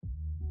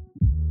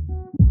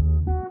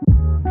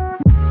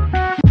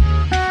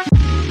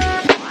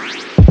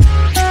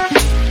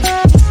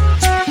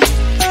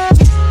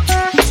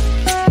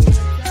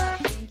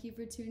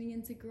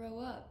grow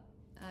up.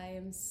 I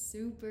am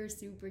super,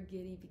 super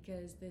giddy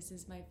because this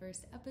is my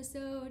first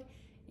episode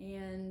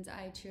and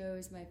I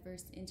chose my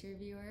first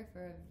interviewer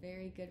for a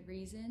very good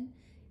reason.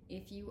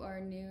 If you are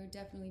new,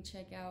 definitely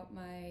check out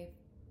my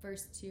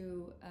first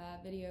two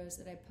videos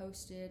that I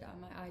posted on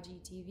my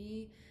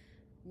IGTV.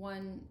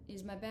 One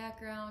is my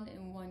background,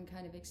 and one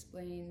kind of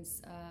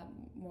explains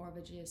more of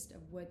a gist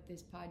of what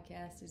this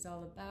podcast is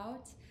all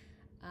about.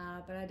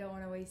 But I don't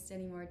want to waste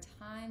any more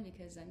time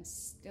because I'm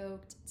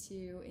stoked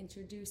to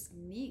introduce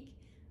Meek,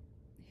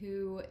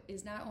 who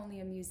is not only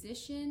a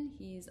musician,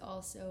 he's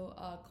also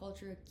a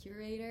culture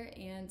curator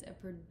and a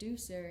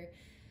producer.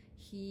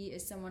 He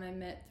is someone I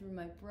met through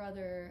my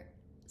brother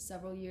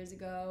several years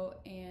ago,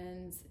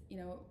 and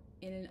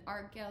in an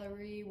art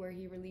gallery where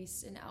he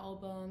released an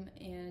album,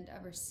 and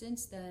ever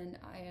since then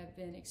I have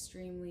been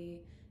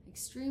extremely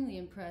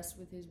impressed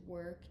with his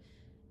work,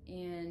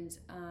 and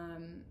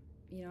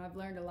I've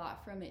learned a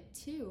lot from it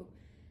too.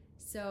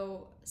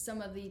 So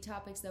some of the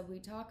topics that we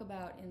talk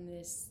about in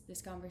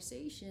this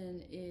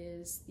conversation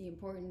is the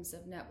importance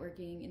of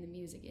networking in the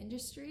music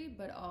industry,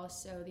 but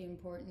also the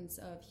importance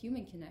of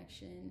human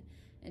connection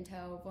and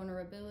how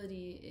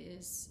vulnerability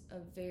is a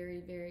very,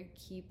 very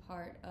key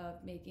part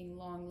of making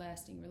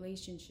long-lasting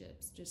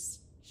relationships, just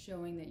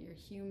showing that you're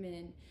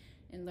human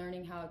and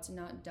learning how to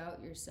not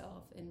doubt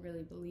yourself and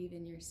really believe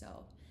in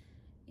yourself.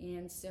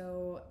 And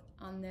so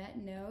on that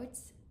note,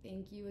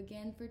 thank you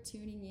again for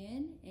tuning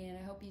in, and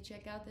I hope you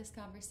check out this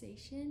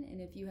conversation. And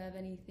if you have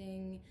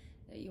anything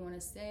that you want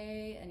to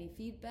say, any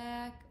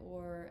feedback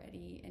or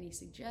any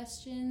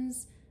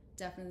suggestions,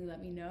 definitely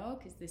let me know,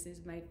 because this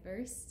is my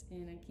first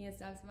and I can't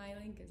stop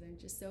smiling because I'm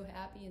just so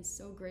happy and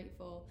so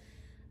grateful.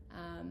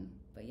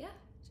 But yeah,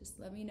 just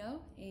let me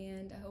know,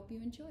 and I hope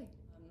you enjoy.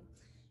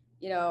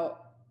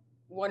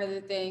 One of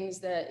the things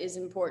that is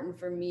important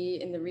for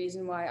me, and the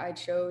reason why I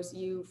chose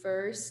you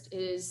first,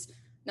 is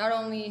not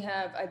only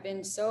have I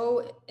been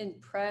so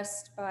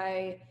impressed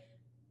by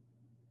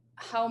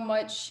how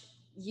much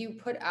you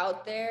put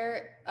out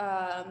there,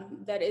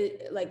 that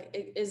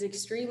it is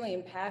extremely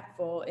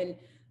impactful. And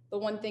the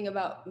one thing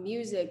about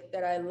music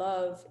that I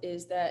love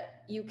is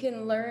that you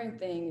can learn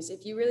things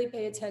if you really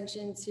pay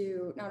attention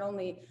to not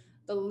only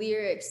the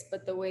lyrics,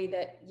 but the way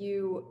that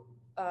you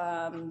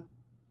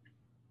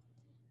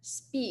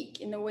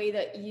speak, in the way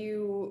that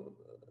you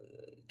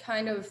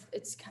I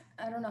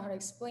don't know how to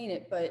explain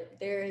it, but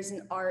there is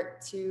an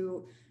art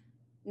to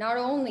not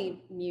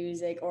only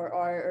music or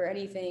art or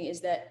anything, is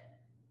that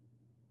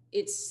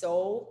it's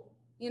soul,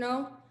 it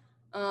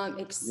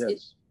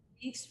Yes.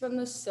 speaks from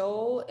the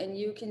soul, and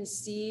you can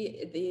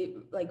see the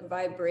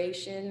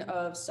vibration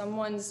of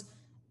someone's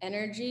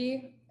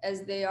energy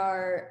as they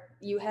are.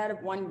 You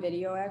had one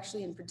video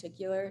actually in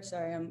particular,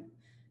 sorry, I'm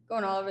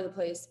going all over the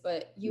place,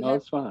 but you No, had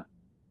it's fine.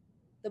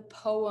 the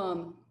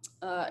poem,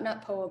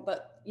 not poem,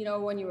 but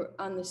when you were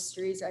on the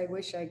streets, I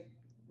wish I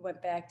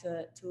went back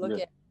to look Yeah.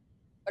 at it.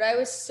 But I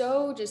was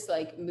so just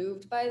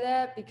moved by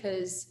that,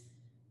 because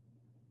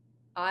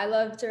I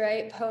love to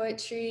write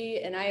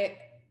poetry, and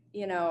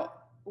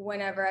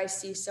whenever I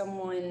see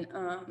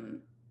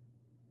someone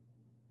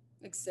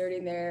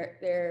exerting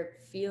their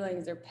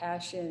feelings, their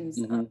passions,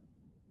 Hmm.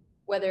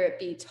 whether it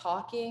be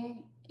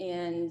talking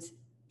and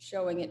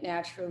showing it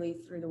naturally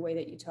through the way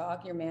that you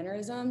talk, your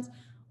mannerisms, Yeah.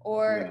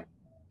 or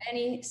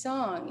any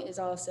song is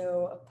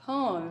also a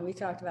poem. We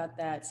talked about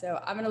that. So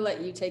I'm going to let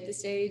you take the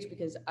stage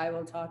because I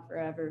will talk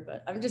forever,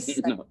 but I'm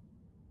just No,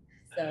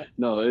 so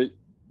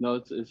no,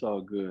 it's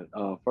all good.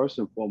 First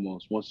and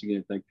foremost, once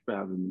again, thank you for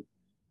having me.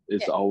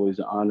 It's yeah. always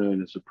an honor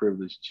and it's a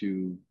privilege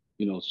to,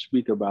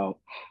 speak about,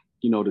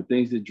 the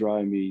things that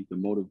drive me, the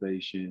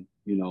motivation,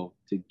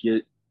 to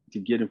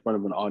get in front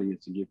of an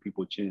audience and give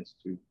people a chance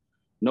to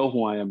know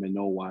who I am and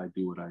know why I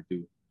do what I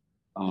do.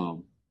 Mm,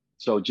 Um,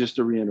 so just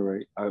to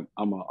reiterate, I'm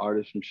an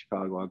artist from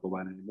Chicago. I go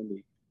by the name of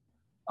Lee.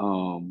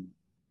 Um,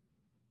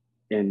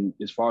 and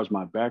as far as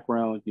my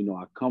background,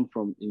 I come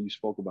from, and you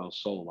spoke about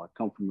soul, I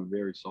come from a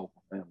very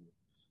soulful family.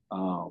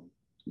 Um,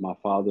 my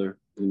father,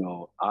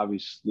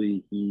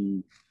 obviously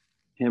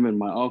him and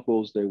my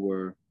uncles, they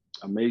were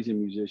amazing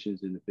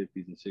musicians in the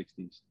 50s and 60s.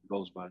 It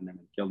goes by the name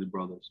of the Kelly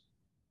Brothers.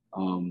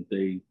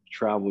 They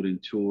traveled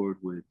and toured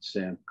with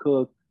Sam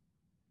Cooke,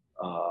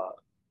 uh,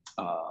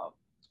 uh,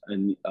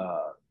 and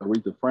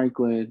Aretha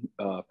Franklin,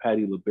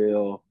 Patti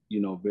LaBelle,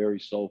 very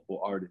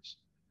soulful artists.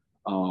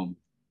 Um,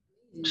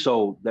 mm,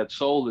 so that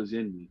soul is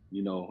in me,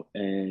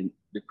 and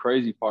the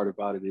crazy part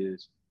about it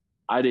is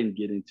I didn't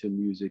get into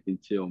music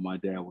until my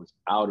dad was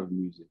out of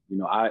music.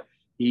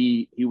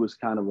 He was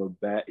kind of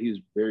he was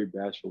very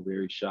bashful,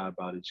 very shy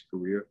about his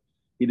career.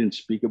 He didn't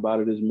speak about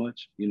it as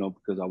much,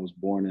 because I was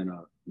born in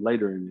a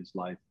later in his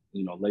life,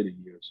 later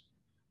years.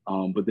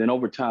 But then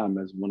over time,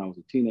 as when I was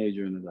a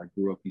teenager and as I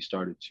grew up, he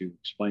started to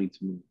explain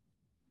to me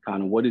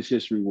kind of what his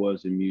history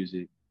was in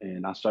music.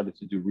 And I started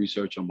to do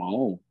research on my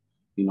own,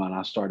 and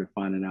I started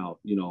finding out,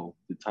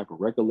 the type of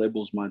record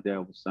labels my dad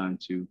was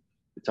signed to,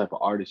 the type of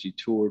artists he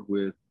toured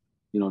with,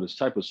 this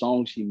type of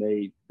songs he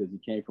made, because he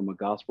came from a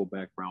gospel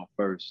background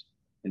first,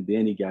 and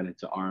then he got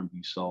into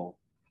R&B soul.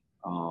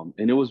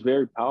 And it was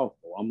very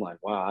powerful. I'm like,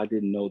 wow, I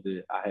didn't know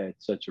that I had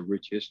such a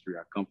rich history.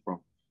 I come from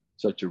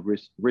such a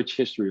rich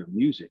history of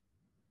music,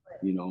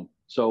 you know.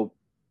 So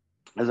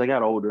as I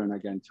got older and I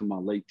got into my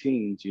late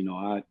teens, you know,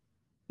 I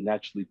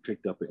naturally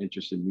picked up an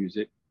interest in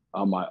music.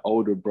 My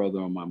older brother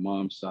on my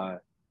mom's side,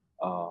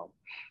 uh,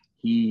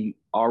 he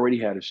already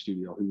had a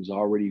studio. He was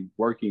already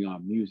working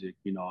on music,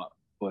 you know,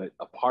 but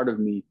a part of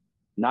me,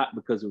 not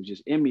because it was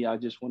just in me, I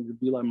just wanted to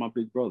be like my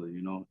big brother,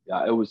 you know.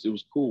 Yeah, it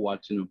was cool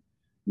watching him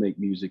make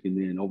music. And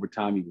then over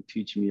time he would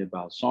teach me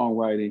about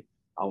songwriting.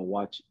 I would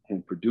watch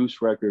him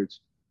produce records.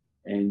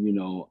 And, you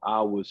know,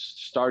 I was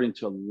starting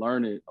to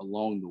learn it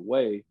along the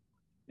way.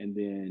 And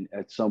then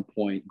at some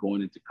point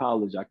going into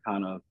college, I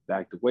kind of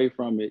backed away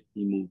from it.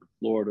 He moved to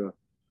Florida.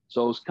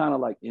 So it was kind of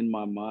like in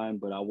my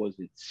mind, but I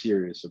wasn't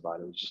serious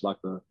about it. It was just like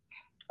a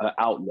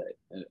outlet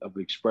of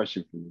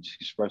expression for me, just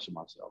expressing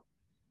myself.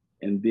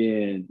 And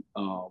then,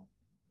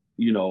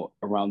 you know,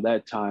 around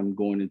that time,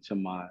 going into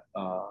my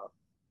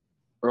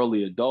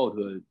early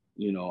adulthood,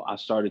 you know, I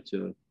started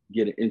to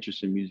get an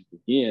interest in music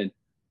again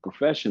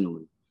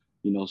professionally.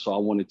 You know, so I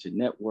wanted to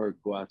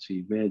network, go out to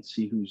events,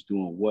 see who's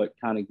doing what,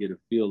 kind of get a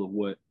feel of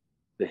what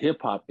the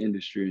hip hop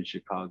industry in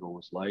Chicago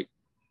was like.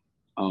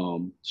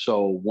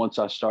 So once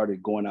I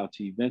started going out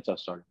to events, I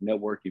started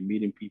networking,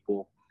 meeting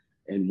people,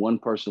 and one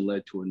person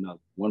led to another.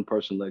 One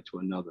person led to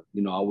another.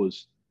 You know,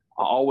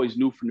 I always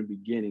knew from the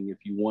beginning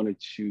if you wanted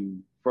to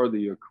further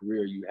your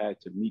career, you had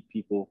to meet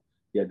people,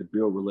 you had to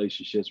build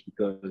relationships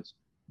because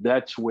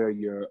that's where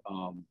your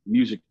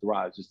music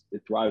thrives.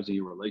 It thrives in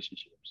your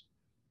relationships.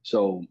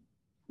 So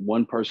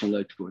one person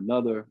led to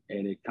another,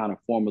 and it kind of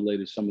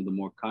formulated some of the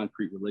more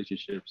concrete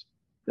relationships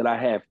that I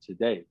have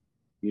today.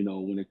 You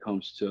know, when it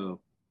comes to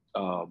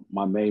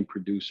my main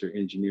producer,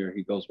 engineer,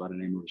 he goes by the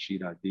name of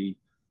Rashid Adi.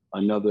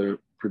 Another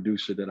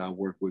producer that I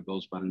work with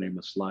goes by the name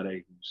of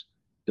Slade, who's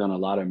done a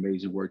lot of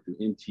amazing work through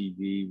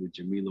MTV with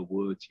Jamila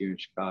Woods here in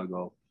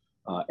Chicago.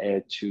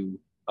 Add to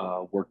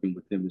working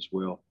with him as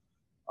well.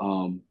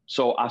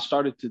 So I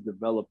started to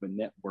develop a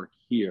network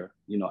here,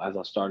 you know, as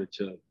I started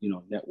to, you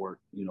know, network,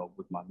 you know,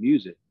 with my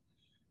music.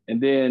 And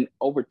then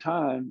over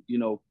time, you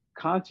know,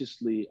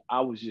 consciously,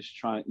 I was just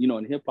trying, you know,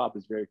 and hip hop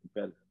is very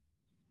competitive.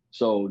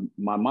 So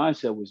my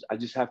mindset was I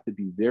just have to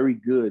be very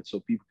good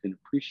so people can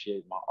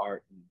appreciate my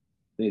art and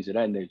things of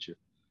that nature.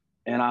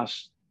 And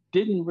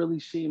didn't really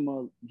seem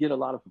to get a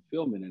lot of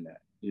fulfillment in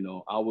that. You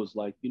know, I was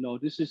like, you know,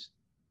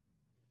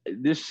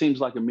 this seems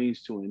like a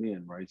means to an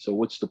end, right? So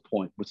what's the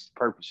point? What's the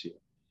purpose here?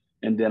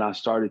 And then I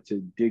started to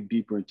dig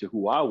deeper into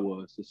who I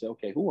was to say,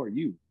 okay, who are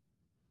you?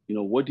 You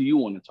know, what do you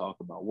want to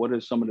talk about? What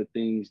are some of the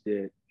things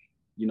that,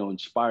 you know,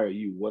 inspire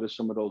you? What are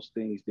some of those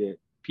things that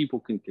people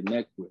can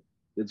connect with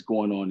that's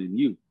going on in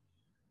you?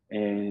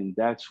 And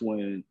that's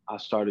when I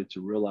started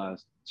to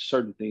realize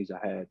certain things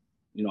I had,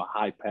 you know, a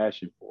high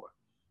passion for.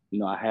 You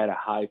know, I had a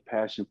high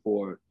passion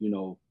for, you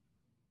know,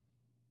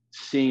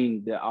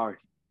 seeing that our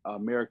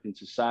American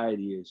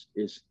society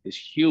is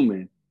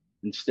human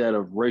instead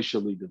of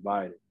racially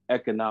divided,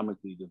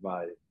 economically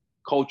divided,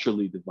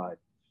 culturally divided.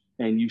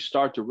 And you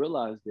start to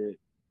realize that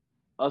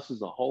us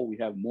as a whole, we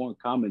have more in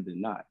common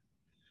than not.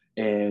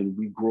 And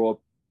we grow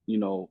up, you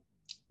know,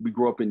 we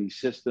grow up in these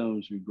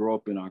systems, we grow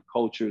up in our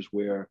cultures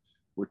where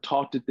we're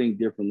taught to think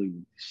differently,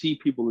 we see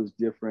people as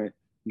different,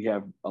 we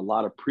have a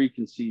lot of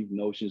preconceived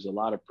notions, a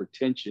lot of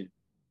pretension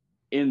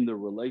in the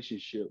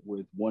relationship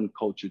with one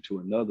culture to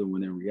another,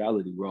 when in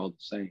reality we're all the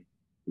same.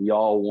 We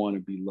all want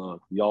to be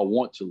loved, we all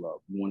want to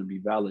love, we want to be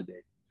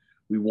validated,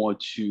 we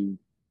want to,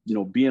 you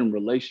know, be in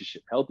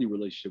relationship, healthy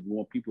relationship. We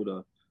want people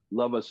to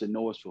love us and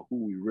know us for who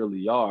we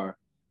really are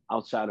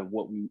outside of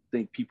what we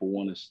think people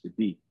want us to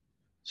be.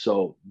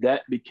 So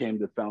that became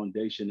the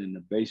foundation and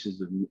the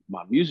basis of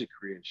my music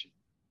creation.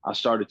 I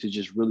started to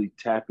just really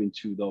tap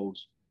into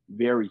those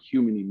very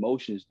human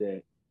emotions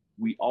that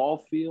we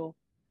all feel,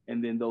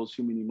 and then those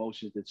human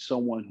emotions that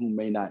someone who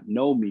may not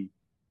know me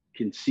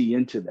can see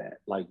into that.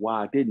 Like,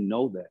 wow, I didn't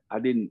know that. I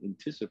didn't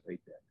anticipate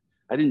that.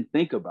 I didn't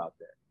think about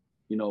that.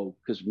 You know,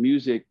 because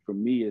music for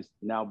me has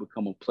now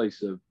become a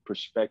place of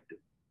perspective,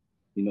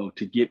 you know,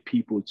 to get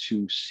people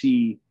to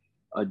see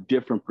a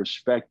different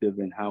perspective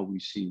in how we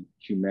see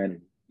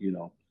humanity, you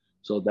know.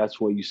 So that's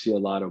where you see a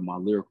lot of my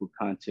lyrical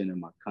content and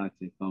my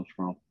content comes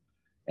from.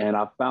 And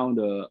I found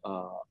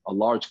a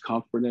large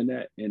comfort in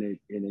that, and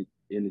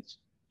it's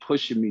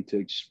pushing me to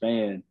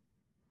expand,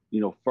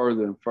 you know,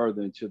 further and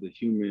further into the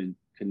human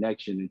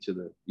connection, into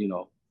the, you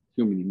know,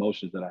 human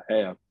emotions that I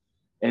have.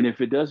 And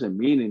if it doesn't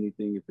mean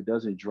anything, if it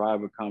doesn't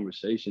drive a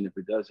conversation, if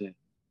it doesn't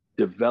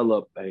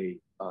develop a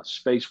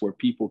space where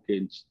people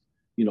can,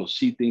 you know,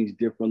 see things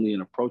differently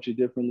and approach it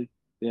differently,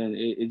 then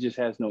it just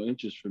has no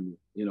interest for me.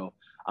 You know,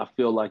 I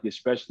feel like,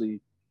 especially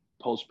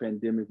post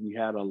pandemic, we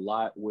had a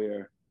lot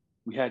where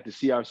we had to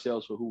see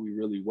ourselves for who we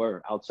really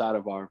were outside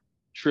of our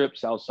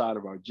trips, outside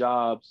of our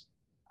jobs,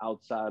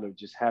 outside of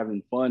just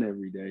having fun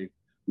every day.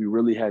 We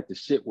really had to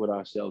sit with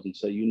ourselves and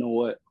say, you know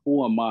what,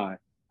 who am I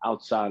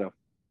outside of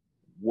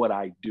what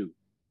I do?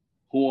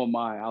 Who am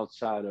I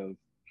outside of,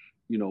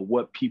 you know,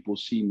 what people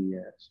see me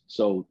as?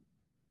 So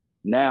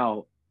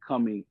Now,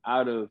 coming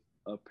out of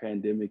a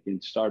pandemic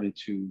and starting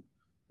to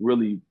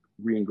really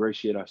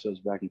reingratiate ourselves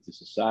back into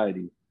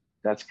society,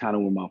 that's kind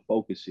of where my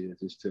focus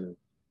is to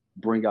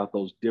bring out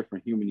those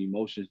different human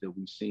emotions that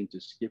we seem to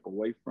skip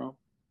away from,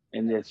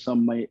 and that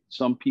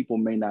some people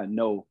may not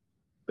know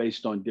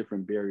based on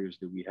different barriers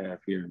that we have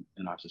here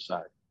in our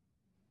society.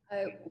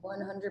 I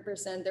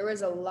 100%. There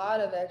was a lot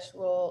of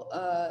actual,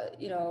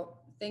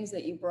 things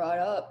that you brought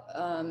up.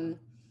 You know,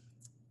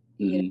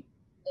 Mm-hmm.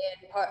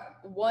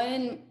 and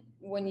one,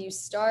 when you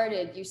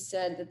started, you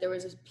said that there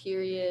was a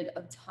period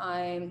of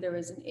time, there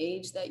was an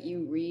age that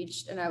you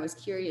reached, and I was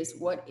curious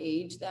what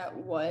age that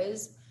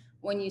was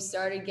when you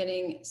started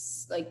getting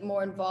like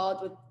more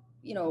involved with,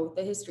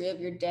 the history of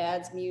your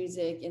dad's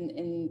music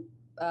and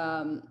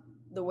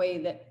the way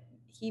that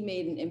he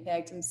made an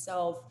impact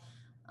himself.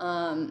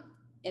 Um,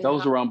 and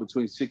Those how around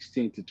between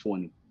 16 to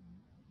 20.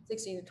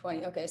 16 to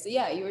 20. Okay. So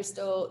yeah, you were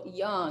still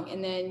young.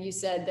 And then you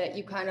said that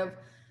you kind of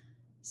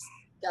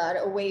got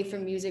away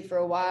from music for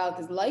a while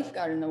because life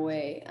got in the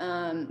way.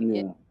 And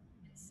Yeah.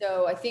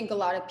 so I think a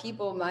lot of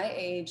people my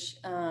age,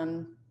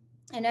 and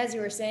as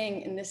you were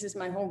saying, and this is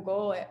my whole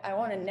goal, I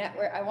want to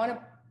network, I want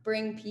to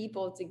bring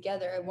people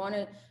together. I want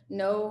to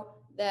know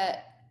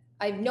that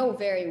I know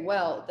very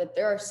well that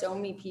there are so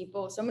many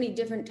people, so many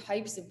different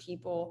types of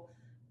people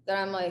that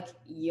I'm like,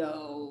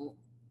 yo,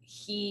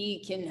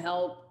 he can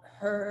help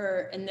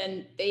her, and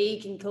then they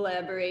can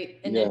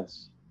collaborate, and then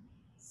Yes.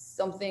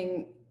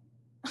 something.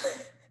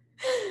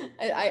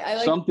 I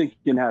like. Something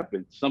can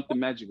happen. Something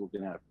magical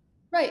can happen.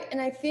 Right.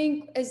 And I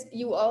think, as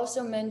you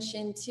also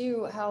mentioned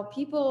too, how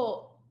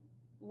people,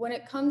 when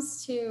it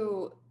comes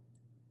to,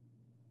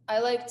 I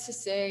like to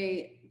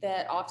say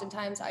that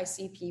oftentimes I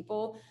see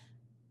people,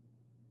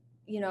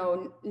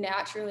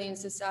 naturally in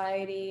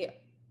society,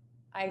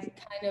 I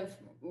kind of,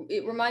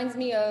 it reminds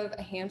me of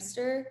a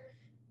hamster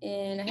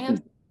in a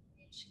hamster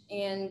cage,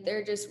 and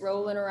they're just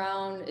rolling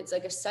around. It's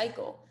like a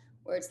cycle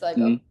where it's like,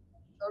 okay,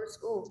 Mm-hmm. go to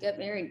school, get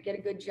married, get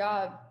a good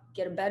job,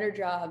 get a better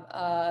job,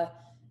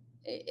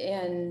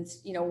 and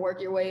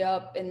work your way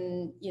up,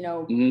 and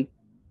Mm-hmm.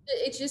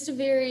 it's just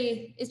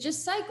it's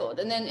just cycled,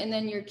 and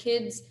then your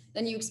kids,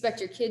 then you expect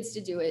your kids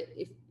to do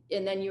it,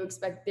 and then you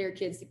expect their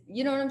kids to,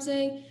 you know what I'm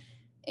saying.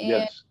 And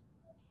Yes.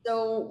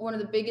 so one of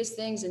the biggest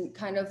things, and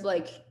kind of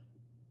like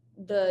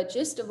the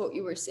gist of what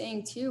you were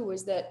saying too,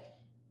 was that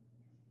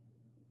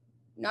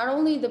not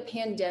only the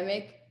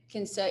pandemic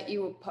can set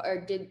you apart, or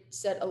did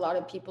set a lot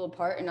of people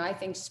apart, and I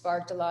think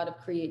sparked a lot of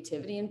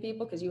creativity in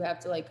people because you have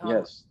to like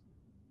comprehend Yes.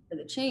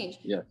 the change,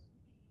 Yes.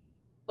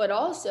 but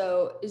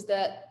also is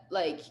that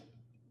like,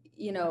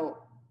 you know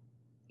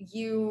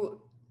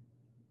you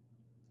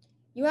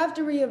you have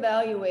to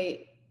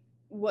reevaluate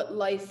what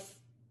life,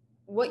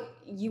 what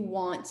you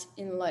want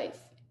in life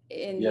in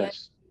the end.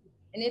 Yes.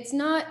 And it's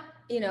not,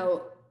 you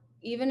know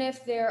even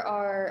if there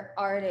are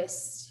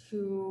artists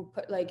who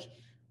put like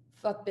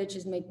fuck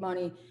bitches make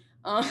money,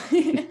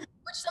 which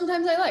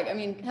sometimes I like, I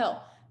mean,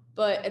 hell,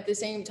 but at the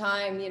same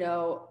time,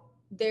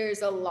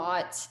 there's a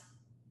lot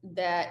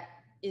that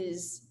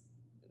is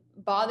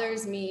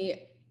bothers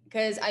me,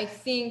 because I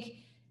think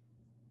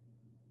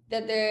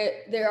that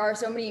there are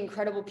so many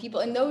incredible people,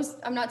 and those,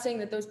 I'm not saying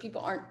that those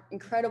people aren't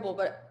incredible,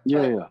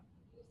 Yeah. but Yeah.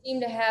 seem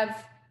to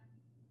have,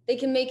 they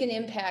can make an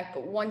impact,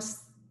 but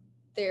once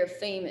they're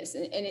famous,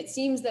 and it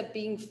seems that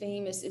being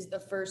famous is the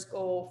first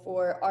goal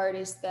for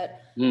artists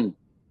that Mm.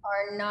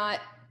 are not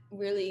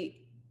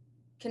really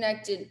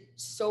connected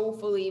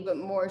soulfully, but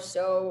more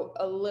so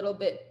a little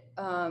bit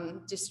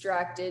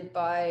distracted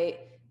by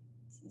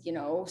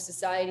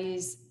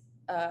society's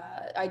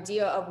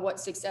idea of what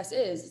success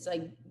is. It's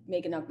like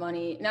make enough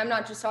money, and I'm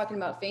not just talking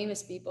about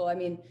famous people.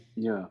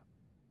 Yeah.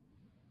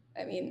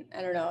 I mean,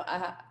 I don't know.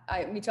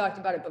 We talked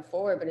about it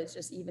before, but it's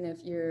just, even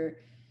if you're,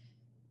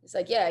 it's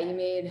like, yeah, you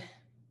made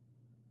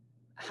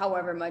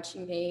however much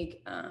you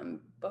make,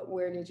 but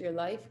where did your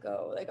life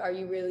go? Like, are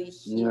you really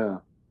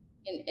here?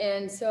 Yeah.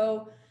 And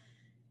so,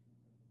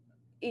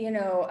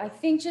 I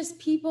think just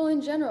people in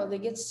general, they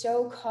get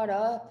so caught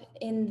up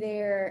in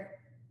their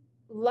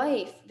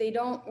life, they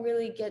don't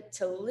really get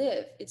to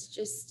live. It's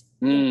just,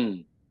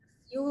 Mm.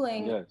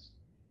 fueling Yes.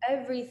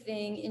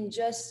 everything in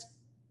just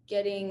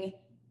getting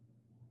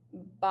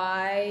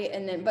by,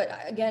 and then, but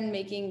again,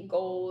 making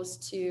goals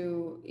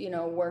to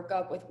work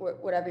up with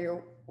whatever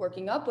you're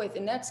working up with,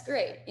 and that's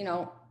great,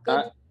 I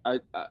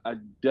good. I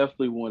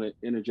definitely want to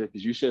interject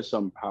because you said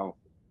something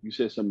powerful. You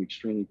said something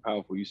extremely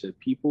powerful. You said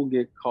people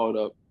get caught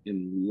up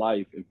in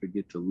life and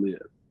forget to live,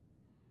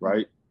 Mhm.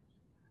 right?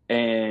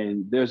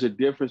 And there's a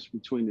difference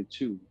between the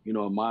two. In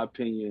my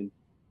opinion,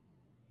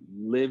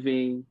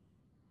 living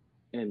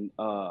and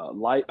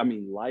life. I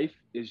mean, life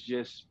is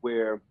just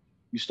where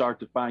you start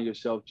to find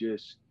yourself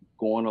just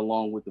going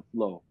along with the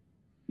flow.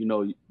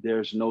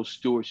 There's no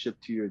stewardship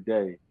to your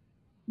day.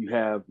 You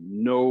have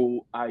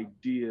no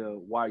idea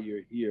why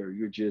you're here.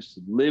 You're just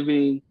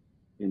living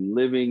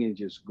and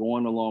just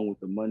going along with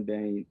the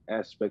mundane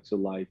aspects of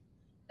life.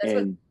 That's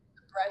what And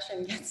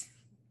depression gets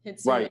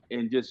hits you. right,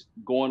 and just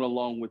going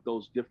along with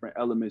those different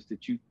elements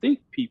that you think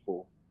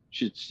people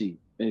should see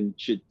and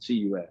should see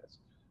you as.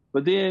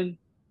 But then,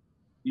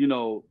 you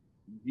know,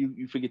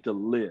 you forget to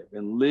live.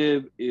 And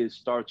live is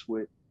starts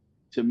with,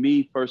 to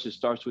me, first it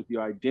starts with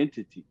your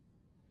identity.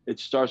 It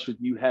starts with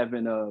you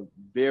having a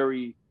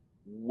very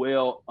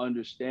well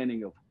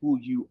understanding of who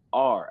you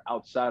are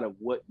outside of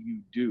what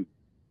you do.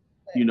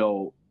 You Right.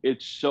 know,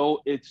 it's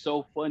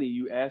so funny.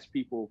 You ask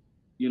people,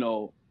 you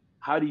know,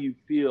 how do you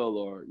feel,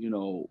 or, you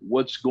know,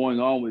 what's going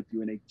on with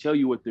you, and they tell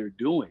you what they're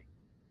doing.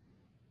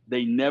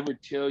 They never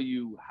tell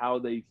you how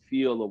they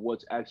feel or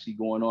what's actually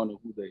going on or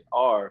who they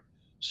are.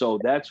 So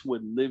that's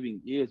what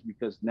living is,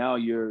 because now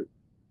you're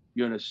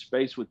in a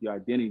space with your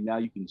identity. Now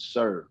you can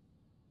serve.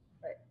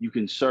 Right. You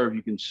can serve,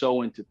 you can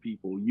sow into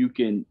people, you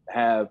can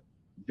have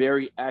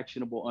very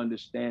actionable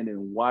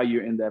understanding why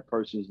you're in that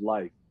person's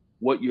life,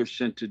 what you're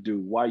sent to do,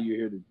 why you're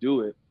here to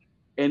do it.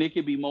 And it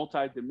can be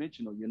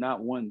multidimensional. You're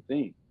not one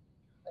thing,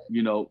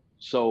 you know.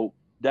 So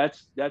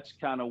that's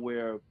kind of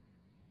where,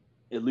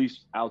 at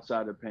least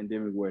outside of the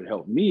pandemic, where it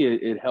helped me,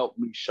 it helped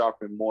me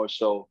sharpen more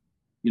so,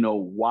 you know,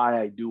 why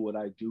I do what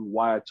I do,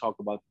 why I talk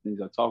about the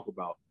things I talk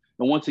about.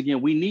 And once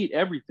again, we need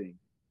everything.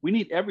 We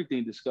need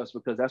everything discussed,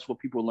 because that's what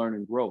people learn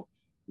and grow.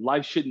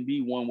 Life shouldn't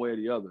be one way or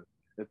the other.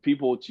 If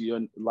people, to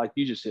your, like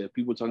you just said,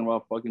 people talking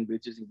about fucking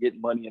bitches and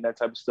getting money and that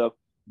type of stuff,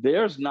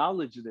 there's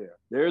knowledge there.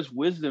 There's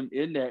wisdom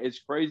in that. As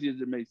crazy as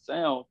it may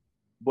sound,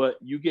 but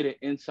you get an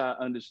inside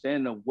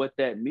understanding of what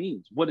that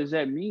means. What does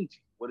that mean to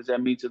you? What does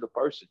that mean to the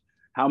person?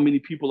 How many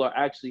people are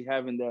actually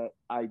having that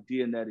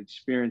idea and that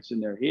experience in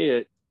their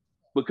head?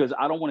 Because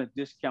I don't want to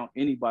discount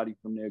anybody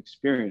from their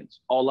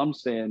experience. All I'm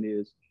saying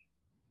is,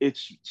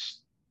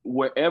 it's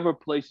wherever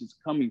place is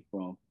coming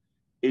from,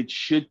 it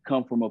should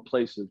come from a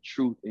place of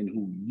truth in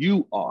who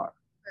you are,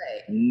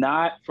 Right.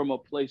 not from a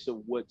place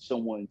of what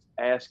someone's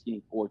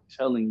asking or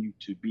telling you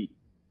to be,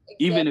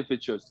 even Exactly. if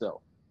it's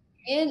yourself.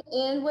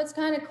 And what's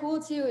kind of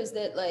cool too is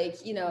that, like,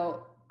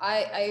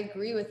 I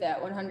agree with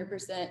that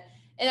 100%.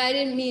 And I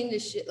didn't mean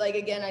to like,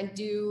 again,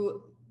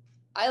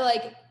 I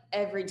like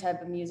every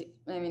type of music.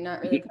 I mean, not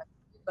really,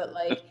 but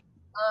like,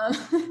 um,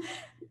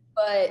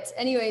 but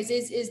anyways,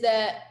 is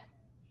that,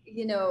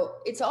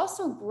 it's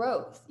also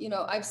growth.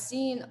 I've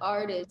seen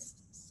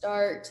artists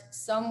start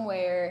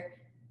somewhere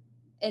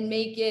and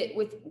make it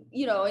with,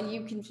 and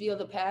you can feel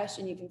the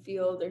passion, you can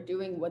feel they're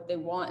doing what they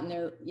want, and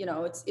they're,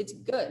 it's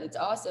good, it's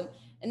awesome.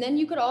 And then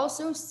you could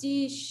also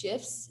see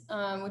shifts,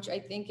 which I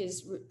think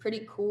is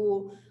pretty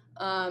cool,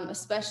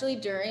 especially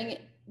during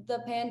the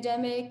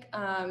pandemic,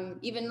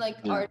 even like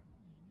Yeah. art,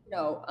 you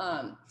know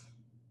um,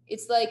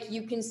 it's like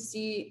you can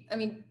see, I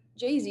mean,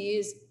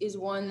 Jay-Z is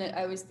one that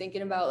I was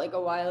thinking about like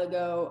a while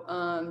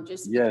ago,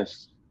 just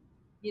because,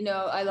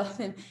 Yes. I love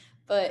him.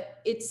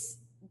 But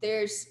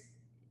there's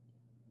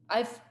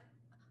I've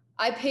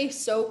I pay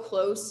so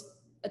close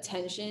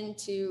attention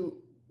to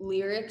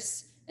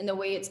lyrics and the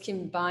way it's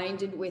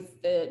combined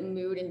with the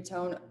mood and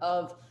tone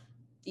of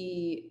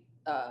the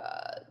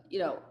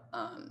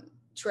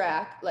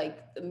track,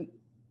 like the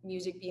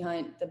music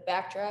behind the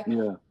backtrack,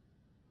 Yeah.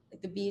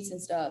 like the beats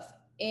and stuff.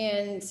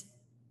 And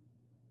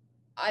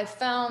I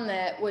found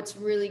that what's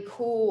really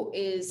cool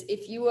is,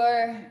 if you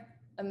are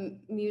a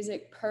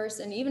music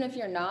person, even if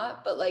you're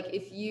not, but like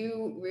if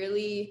you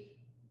really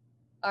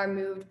are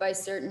moved by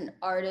certain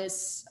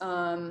artists,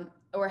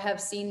 or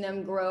have seen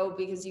them grow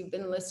because you've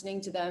been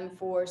listening to them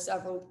for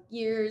several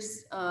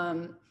years.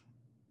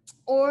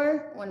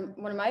 Or one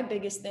of my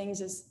biggest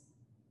things is,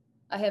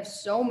 I have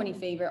so many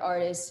favorite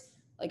artists,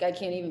 like I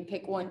can't even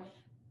pick one,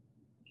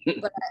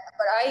 but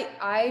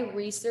I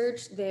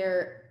research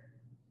their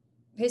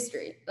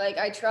history. Like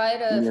I try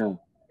to Yeah.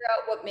 figure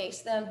out what makes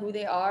them who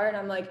they are, and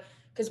I'm like,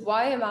 because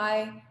why am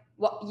I?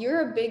 Well,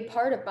 you're a big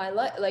part of my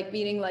life. Like,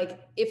 meaning, like,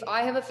 if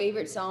I have a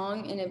favorite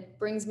song and it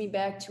brings me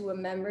back to a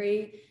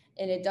memory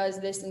and it does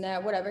this and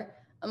that, whatever,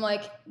 I'm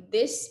like,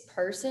 this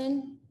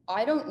person,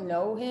 I don't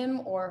know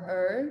him or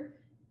her,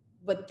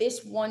 but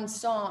this one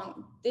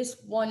song, this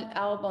one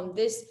album,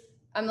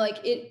 I'm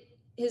like, it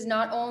has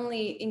not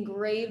only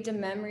engraved a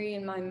memory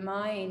in my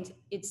mind,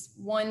 it's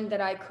one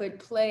that I could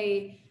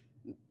play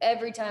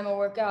every time I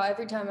work out,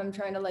 every time I'm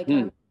trying to like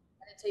kind Hmm. of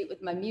meditate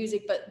with my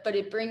music, but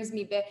it brings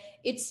me back.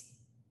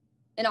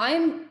 And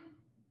I'm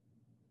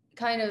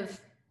kind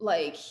of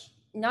like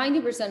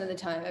 90% of the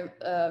time,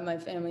 my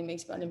family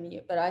makes fun of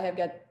me, but I have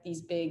got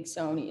these big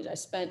Sonys. I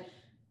spent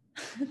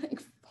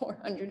like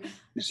 400.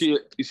 You see,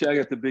 I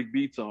got the big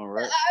beats on,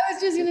 right? I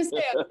was just gonna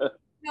say,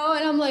 no,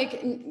 and I'm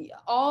like,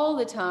 all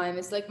the time,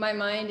 it's like my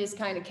mind is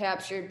kind of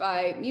captured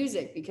by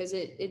music, because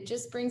it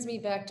just brings me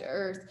back to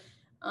earth.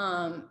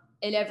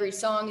 And every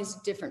song is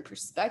a different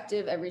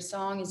perspective. Every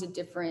song is a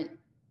different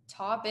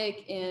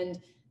topic. And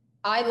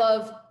I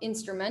love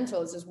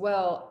instrumentals as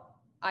well.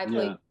 I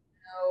play Yeah.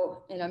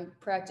 piano and I'm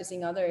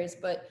practicing others,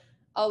 but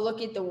I'll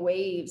look at the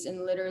waves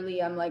and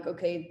literally I'm like,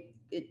 okay,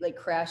 it like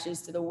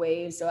crashes to the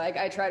waves. So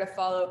I try to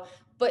follow,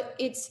 but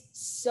it's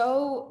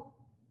so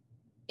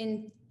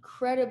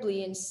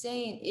incredibly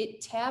insane.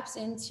 It taps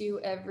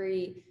into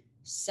every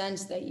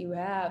sense that you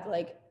have.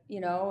 Like,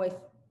 if,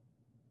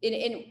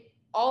 and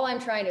all I'm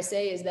trying to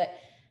say is that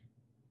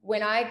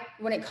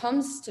when it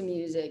comes to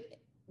music,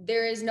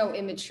 there is no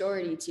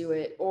immaturity to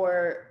it,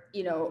 or,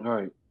 All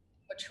right.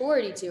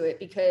 maturity to it,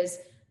 because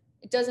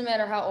it doesn't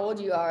matter how old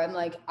you are. I'm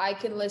like, I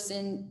can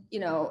listen,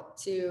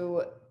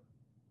 to,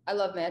 I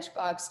love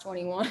Matchbox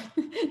 21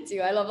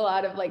 too. I love a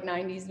lot of like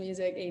 90s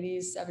music,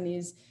 80s,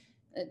 70s,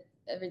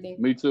 everything.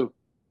 Me too.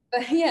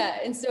 But yeah,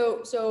 and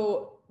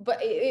but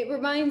it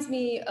reminds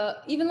me,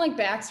 even like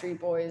Backstreet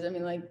Boys. I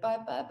mean, like bye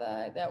bye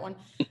bye, that one.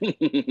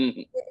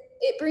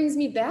 It brings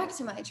me back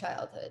to my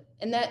childhood,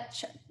 and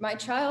my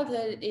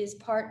childhood is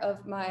part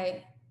of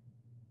my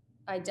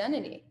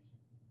identity.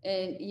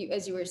 And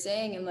as you were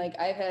saying, and like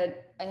I had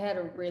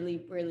a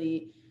really,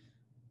 really,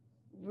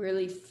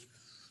 really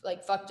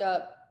like fucked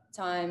up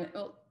time.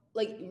 Well,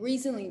 like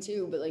recently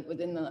too, but like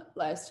within the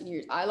last 2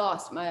 years, I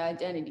lost my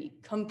identity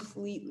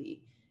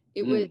completely.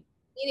 It was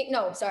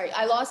no, sorry,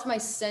 I lost my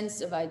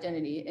sense of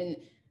identity, and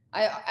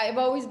I've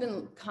always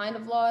been kind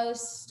of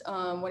lost,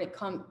 when it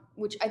comes,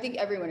 which I think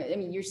everyone. I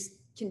mean, you're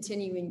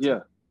continuing to Yeah.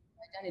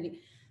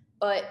 identity,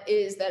 but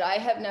is that I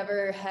have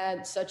never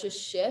had such a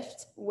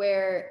shift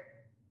where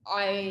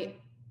I,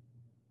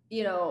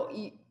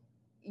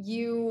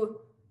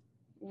 you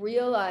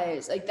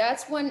realize, like,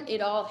 that's when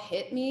it all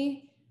hit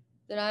me,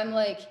 that I'm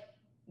like,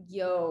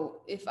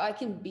 yo, if I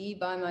can be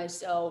by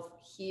myself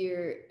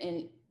here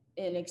and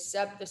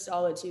accept the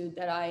solitude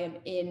that I am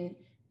in,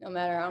 no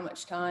matter how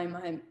much time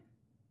I'm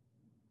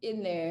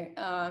in there.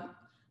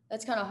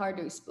 That's kind of hard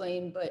to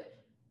explain, but,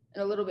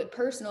 and a little bit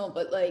personal,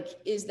 but like,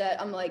 is that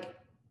I'm like,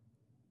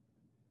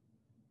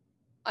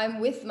 I'm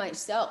with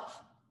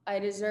myself. I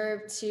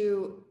deserve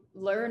to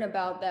learn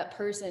about that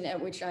person at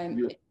which I'm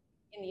Yeah.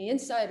 in the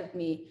inside of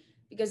me.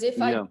 Because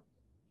if I, Yeah.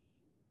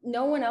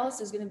 no one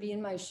else is going to be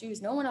in my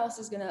shoes. No one else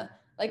is going to,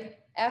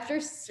 like, after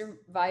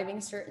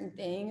surviving certain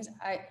things,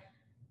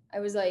 I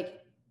was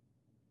like,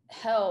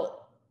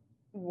 hell,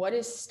 what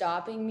is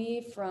stopping me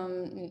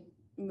from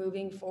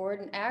moving forward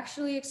and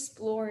actually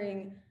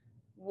exploring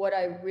what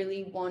I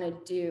really want to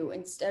do,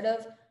 instead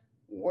of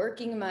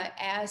working my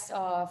ass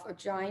off or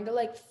trying to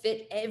like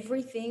fit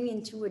everything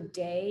into a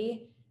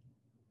day,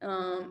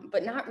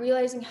 but not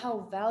realizing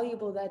how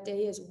valuable that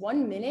day is.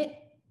 1 minute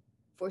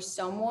for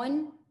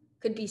someone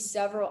could be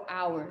several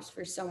hours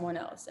for someone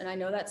else. And I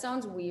know that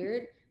sounds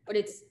weird, but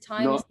it's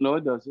time is No, no,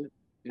 it doesn't.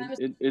 time is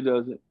It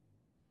doesn't.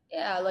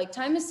 yeah, like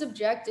time is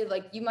subjective.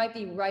 Like you might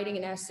be writing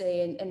an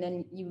essay, and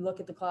then you look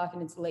at the clock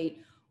and it's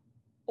late,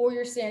 or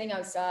you're standing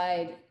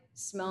outside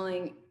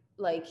smelling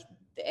like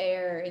the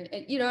air,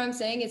 and you know what I'm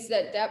saying? It's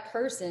that that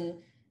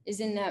person is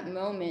in that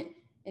moment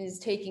and is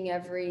taking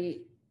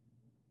every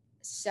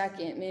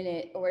second,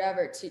 minute, or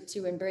whatever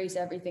to embrace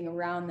everything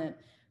around them.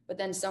 But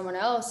then someone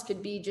else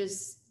could be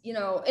just, and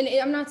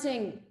I'm not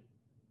saying,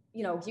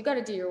 you got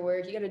to do your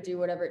work, you got to do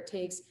whatever it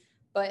takes,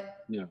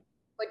 but Yeah.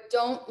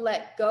 don't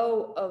let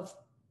go of,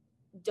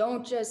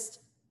 don't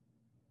just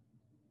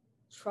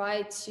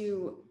try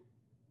to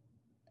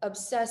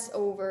obsess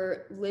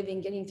over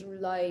living, getting through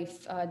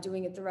life,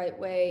 doing it the right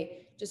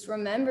way. Just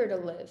remember to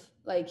live,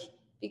 like,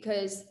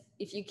 because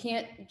if you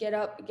can't get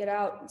up, get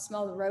out and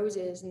smell the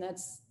roses, and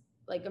that's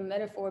like a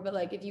metaphor, but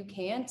like if you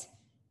can't,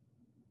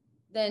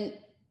 then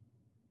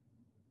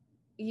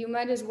you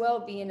might as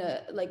well be in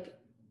a, like,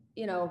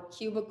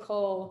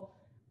 cubicle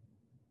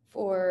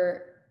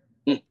for,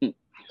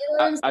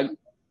 I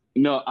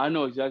no, I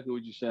know exactly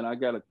what you're saying. I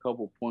got a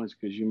couple points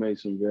because you made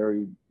some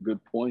very good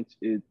points.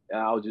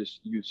 I'll just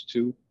use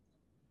two.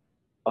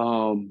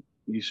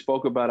 You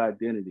spoke about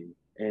identity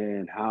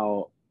and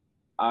how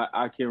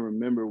I can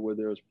remember where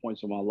there was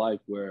points in my life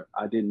where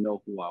I didn't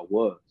know who I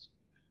was.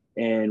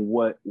 And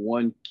what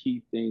one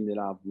key thing that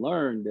I've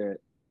learned that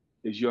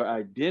is your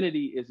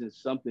identity isn't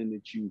something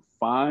that you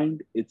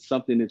find, it's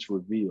something that's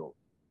revealed.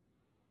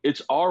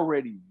 It's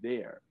already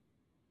there.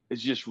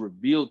 It's just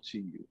revealed to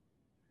you.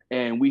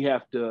 And we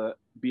have to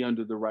be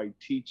under the right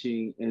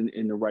teaching and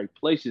in the right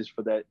places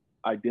for that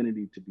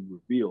identity to be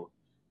revealed.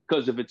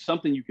 Because if it's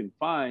something you can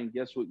find,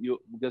 guess what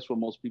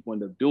most people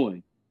end up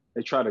doing?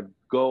 They try to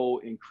go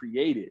and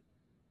create it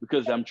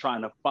because I'm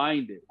trying to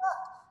find it.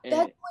 that's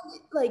And when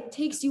it like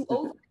takes you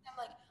over. I'm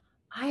like,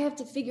 I have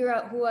to figure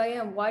out who I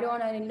am. Why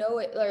don't I know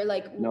it? Or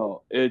like,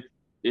 no,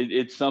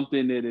 it's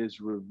something that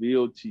is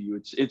revealed to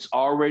you. It's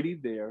already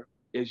there.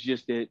 It's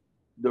just that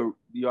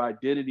your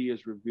identity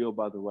is revealed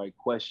by the right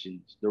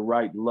questions, the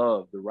right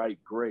love, the right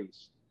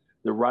grace,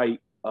 the right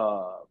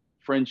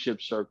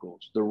friendship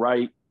circles, the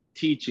right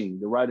teaching,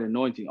 the right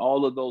anointing.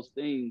 All of those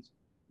things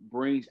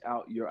brings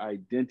out your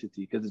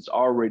identity because it's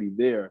already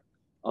there.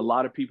 A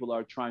lot of people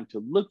are trying to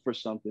look for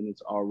something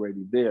that's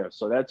already there.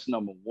 So that's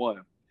number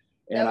one.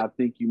 that And was, I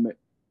think that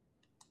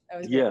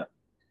was good. yeah,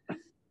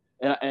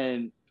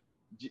 and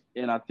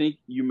and I think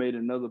you made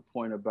another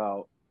point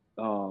about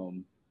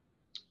um,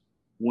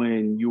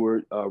 when you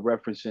were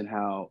referencing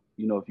how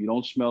if you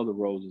don't smell the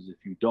roses,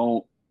 if you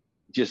don't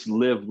just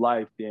live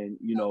life, then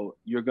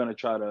you're gonna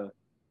try to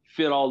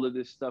fit all of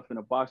this stuff in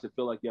a box and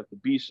feel like you have to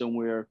be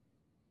somewhere.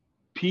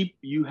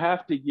 You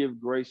have to give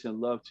grace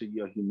and love to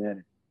your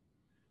humanity,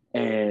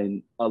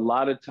 and a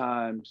lot of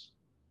times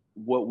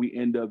what we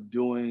end up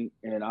doing,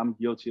 and I'm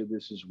guilty of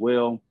this as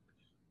well,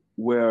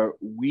 where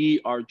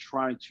we are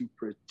trying to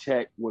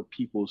protect what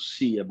people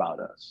see about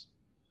us.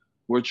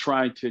 We're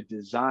trying to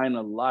design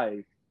a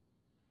life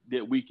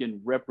that we can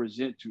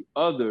represent to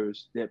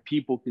others, that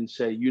people can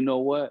say, you know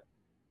what?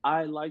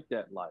 I like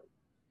that life.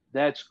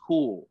 That's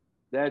cool.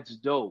 That's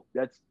dope.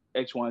 That's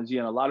X, Y, and Z.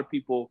 And a lot of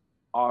people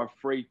are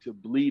afraid to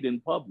bleed in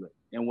public.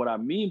 And what I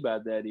mean by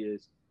that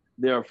is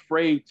they're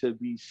afraid to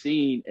be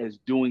seen as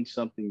doing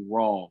something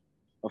wrong,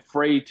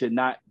 afraid to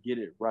not get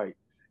it right.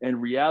 In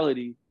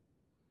reality,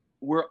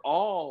 we're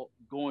all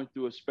going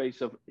through a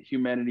space of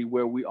humanity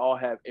where we all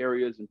have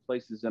areas and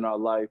places in our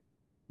life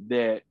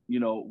that, you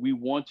know, we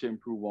want to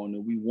improve on,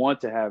 and we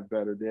want to have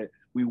better, that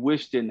we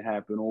wish didn't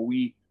happen or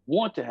we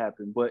want to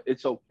happen. But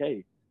it's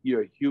okay.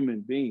 You're a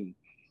human being.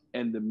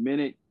 And the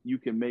minute you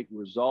can make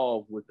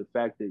resolve with the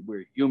fact that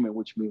we're human,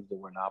 which means that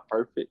we're not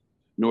perfect,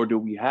 nor do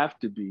we have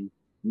to be,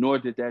 nor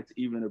that that's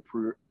even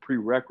a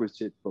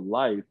prerequisite for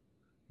life,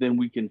 then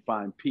we can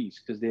find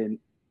peace. Because then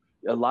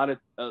a lot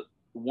of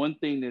one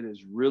thing that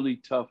is really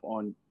tough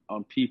on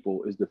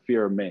people is the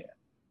fear of man.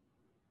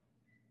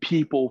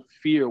 People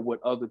fear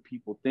what other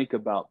people think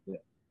about them.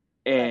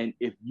 And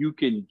if you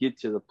can get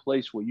to the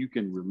place where you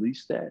can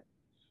release that,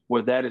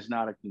 where that is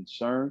not a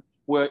concern,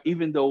 where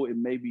even though it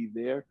may be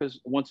there,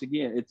 because once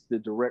again, it's the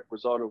direct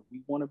result of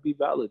we want to be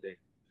validated.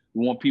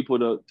 We want people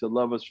to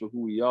love us for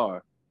who we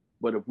are.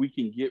 But if we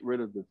can get rid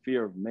of the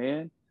fear of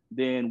man,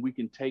 then we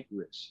can take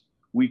risks.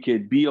 We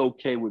can be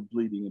okay with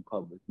bleeding in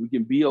public. We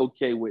can be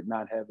okay with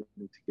not having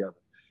it together.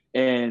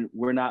 And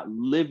we're not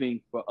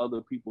living for other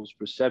people's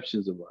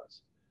perceptions of us.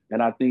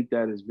 And I think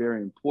that is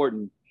very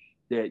important,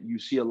 that you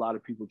see a lot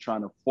of people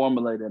trying to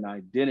formulate an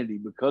identity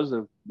because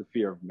of the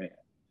fear of man.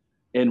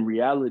 In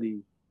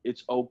reality,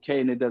 it's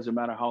okay, and it doesn't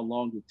matter how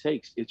long it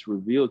takes. It's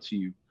revealed to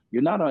you.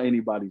 You're not on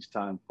anybody's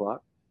time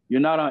clock. You're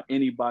not on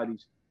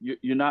anybody's.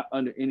 You're not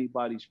under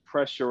anybody's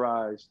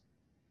pressurized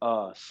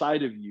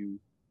side of you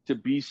to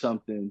be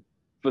something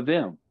for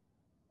them.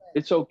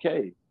 It's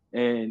okay.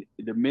 And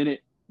the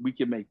minute we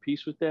can make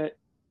peace with that,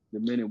 the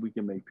minute we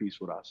can make peace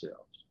with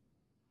ourselves.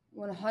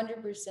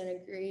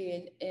 100%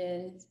 agree.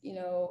 And, you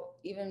know,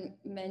 even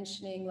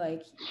mentioning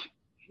like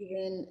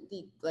even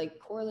the like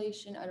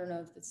correlation, I don't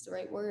know if that's the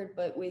right word,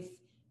 but with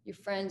your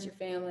friends, your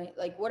family,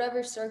 like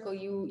whatever circle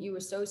you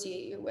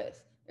associate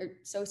with or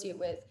associate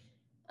with,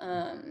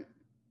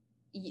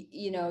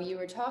 you know, you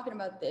were talking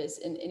about this,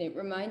 and it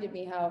reminded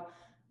me how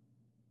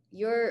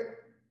you're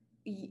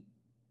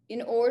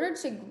in order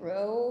to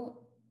grow,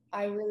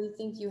 I really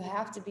think you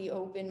have to be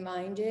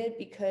open-minded,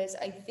 because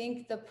I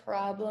think the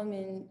problem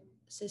in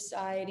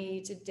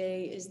society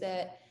today is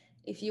that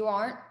if you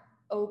aren't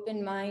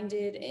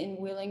open-minded and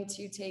willing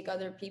to take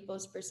other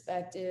people's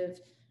perspective,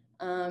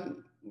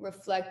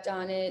 reflect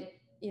on it,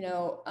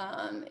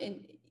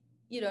 and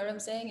you know what I'm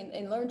saying,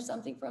 and learn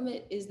something from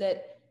it, is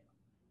that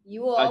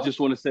you will I always.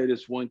 just want to say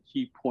this one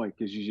key point,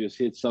 because you just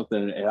hit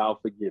something and I'll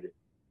forget it.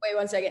 Wait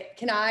 1 second.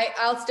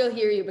 I'll still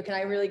hear you, but can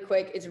I really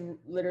quick? It's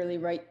literally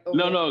right over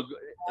No, there. no,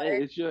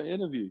 hey, it's your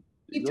interview.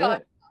 Keep Go talking.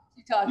 ahead.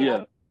 Keep talking.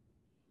 Yeah.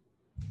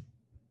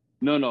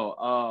 No,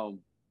 no.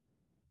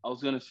 I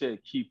was gonna say a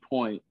key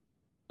point.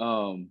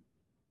 Um,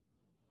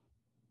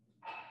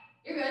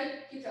 You're good.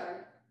 Keep talking.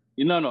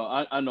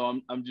 no. I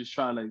know. I'm just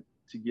trying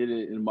to get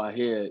it in my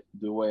head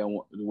the way I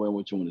want, the way in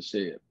which you want to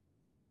say it.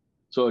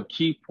 So a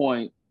key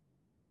point,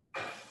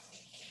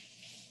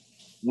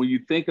 when you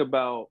think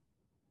about,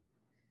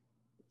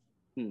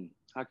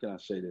 how can I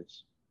say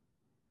this?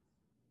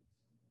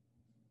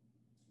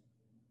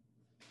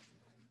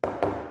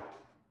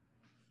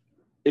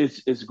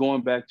 It's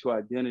going back to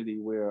identity,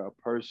 where a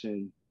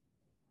person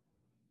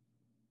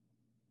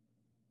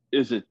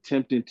is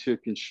attempting to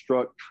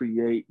construct,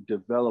 create,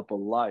 develop a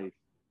life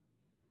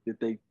that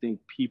they think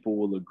people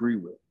will agree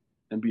with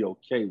and be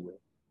okay with.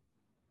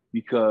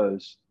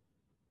 Because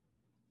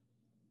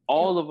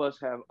all of us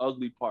have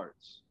ugly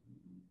parts.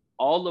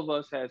 All of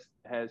us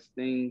has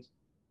things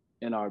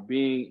in our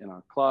being, in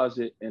our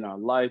closet, in our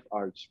life,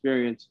 our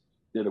experience,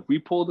 that if we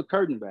pull the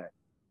curtain back,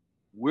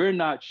 we're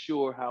not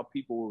sure how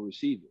people will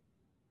receive it.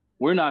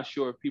 We're not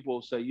sure if people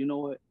will say, you know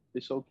what,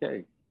 it's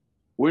okay.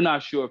 We're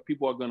not sure if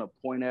people are going to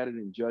point at it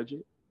and judge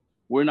it.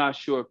 We're not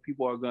sure if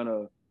people are going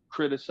to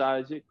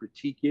criticize it,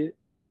 critique it,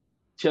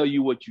 tell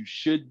you what you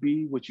should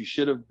be, what you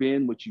should have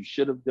been, what you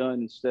should have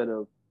done, instead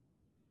of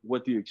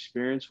what the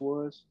experience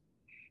was.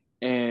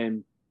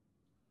 And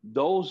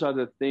those are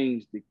the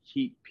things that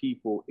keep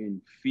people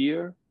in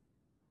fear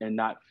and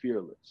not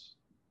fearless.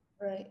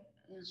 Right.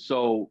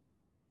 So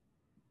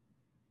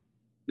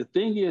the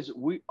thing is,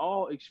 we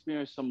all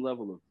experience some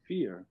level of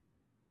fear,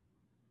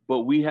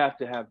 but we have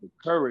to have the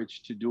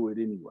courage to do it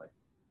anyway.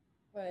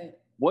 Right.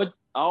 What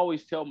I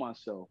always tell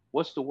myself,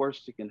 what's the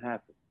worst that can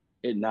happen?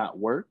 It not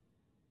work.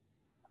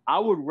 I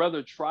would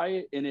rather try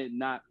it and it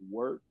not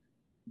work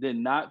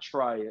than not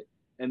try it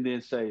and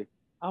then say,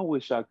 I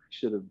wish I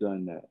should have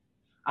done that.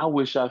 I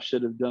wish I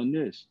should have done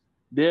this.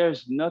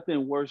 There's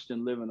nothing worse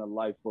than living a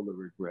life full of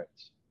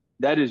regrets.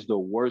 That is the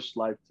worst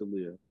life to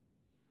live.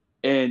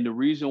 And the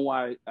reason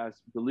why I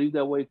believe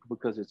that way,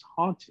 because it's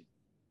haunting.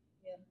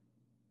 Yeah.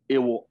 It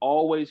will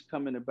always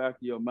come in the back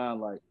of your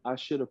mind like, I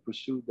should have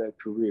pursued that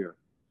career.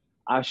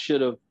 I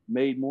should have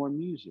made more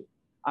music.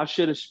 I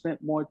should have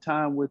spent more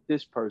time with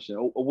this person,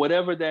 or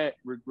whatever that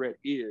regret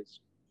is.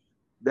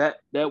 That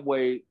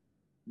way,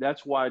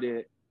 that's why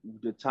the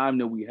time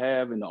that we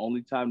have and the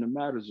only time that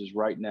matters is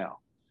right now.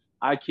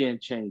 I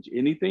can't change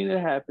anything that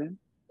happened,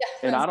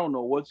 and Yeah. I don't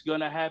know what's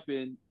gonna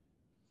happen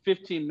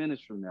 15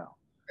 minutes from now.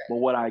 But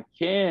Right. what I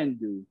can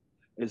do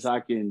is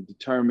I can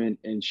determine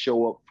and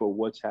show up for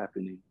what's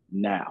happening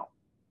now.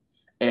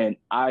 And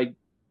I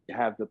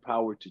have the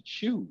power to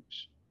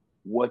choose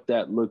what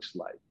that looks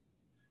like.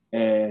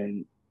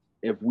 And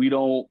if we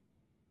don't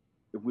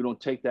if we don't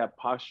take that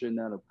posture and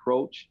that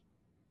approach,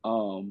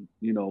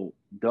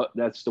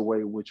 that's the way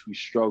in which we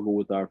struggle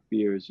with our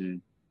fears,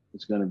 and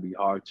it's going to be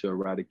hard to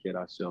eradicate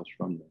ourselves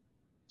from them.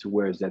 To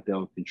where is that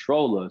they'll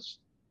control us,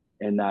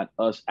 and not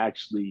us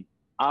actually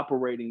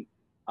operating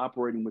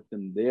operating with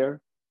them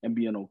there and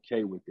being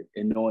okay with it,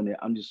 and knowing that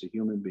I'm just a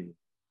human being.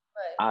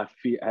 Right.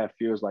 I have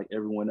fears like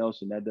everyone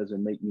else, and that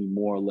doesn't make me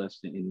more or less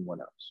than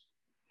anyone else.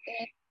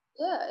 And,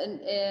 yeah,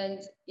 and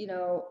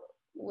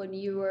when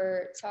you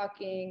were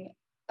talking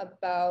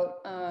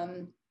about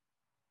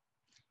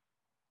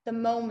the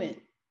moment,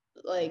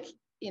 like,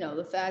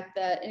 the fact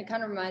that, and it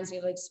kind of reminds me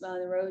of like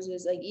Smelling the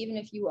Roses, like even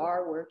if you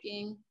are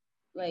working,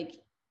 like,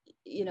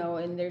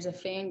 and there's a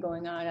fan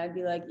going on, I'd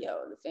be like,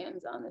 yo, the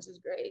fan's on, this is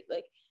great.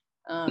 Like,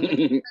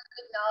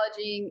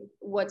 acknowledging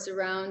what's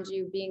around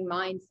you, being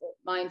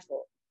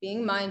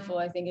being mindful,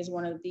 I think, is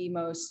one of the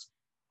most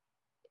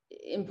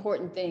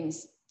important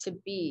things to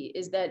be,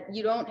 is that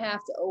you don't have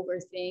to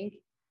overthink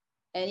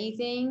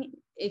anything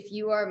if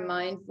you are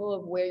mindful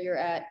of where you're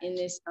at in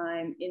this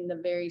time, in the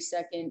very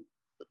second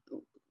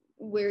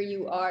where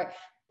you are.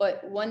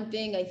 But one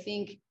thing I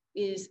think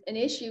is an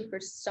issue for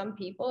some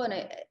people,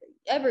 and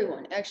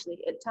everyone actually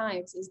at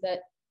times, is that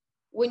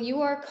when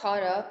you are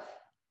caught up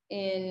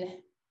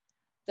in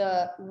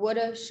the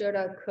woulda,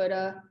 shoulda,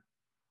 coulda,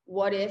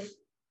 what if,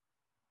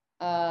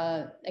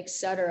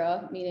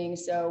 etc., meaning,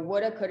 so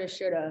woulda, coulda,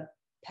 shoulda,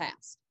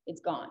 past,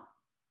 it's gone.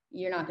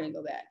 You're not going to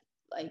go back.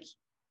 Like,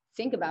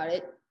 think about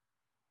it.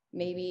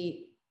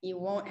 Maybe you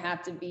won't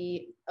have to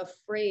be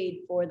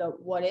afraid for the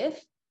what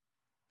if,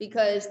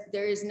 because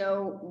there is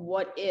no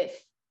what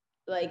if.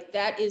 Like,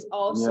 that is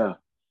also, Yeah.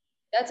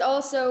 that's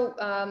also,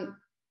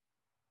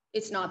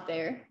 it's not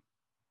there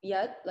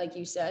yet. Like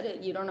you said,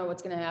 you don't know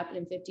what's going to happen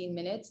in 15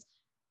 minutes,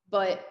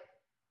 but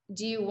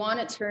do you want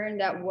to turn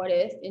that what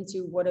if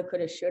into woulda,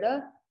 coulda,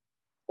 shoulda,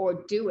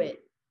 or do it?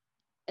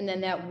 And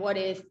then that what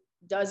if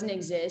doesn't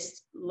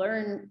exist,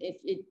 learn if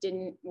it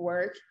didn't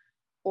work,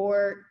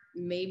 or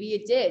maybe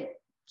it did,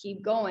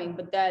 keep going.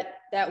 But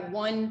that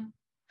one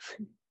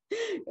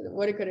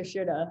woulda, coulda,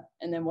 shoulda,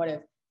 and then what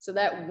if. So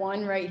that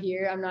one right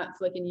here, I'm not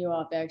flicking you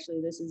off,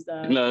 actually. This is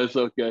the No, it's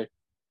okay.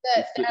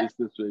 that, It's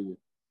this figure.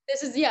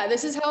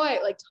 this is how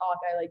I like talk.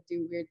 I like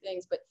do weird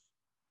things, but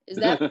is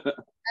that's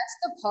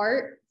the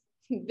part,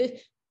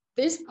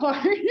 this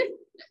part,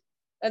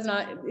 that's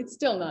not, it's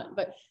still not,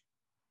 but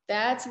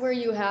that's where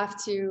you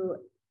have to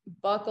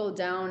buckle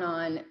down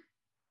on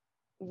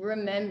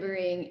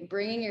remembering,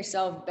 bringing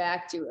yourself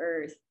back to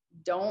earth.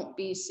 Don't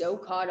be so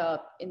caught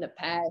up in the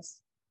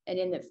past and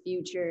in the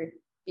future,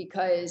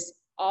 because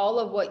all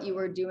of what you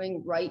are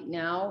doing right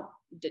now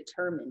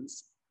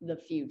determines the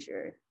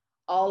future.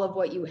 All of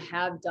what you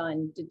have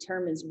done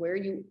determines where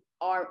you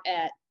are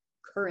at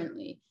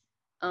currently.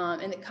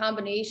 And the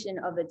combination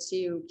of the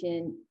two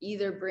can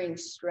either bring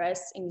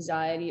stress,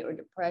 anxiety, or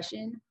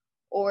depression,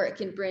 or it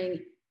can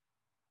bring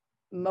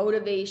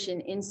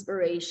motivation,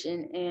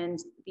 inspiration, and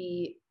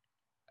the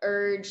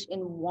urge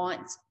and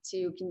want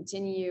to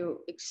continue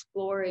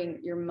exploring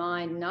your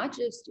mind, not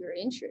just your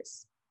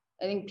interests.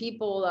 I think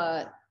people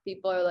are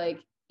like,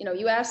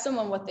 you ask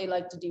someone what they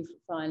like to do for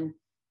fun,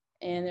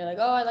 and they're like,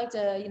 oh, I like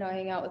to,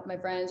 hang out with my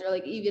friends, or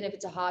like, even if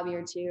it's a hobby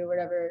or two or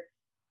whatever.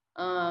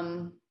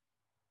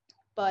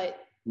 But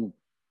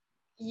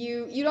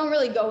you don't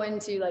really go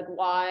into like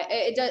why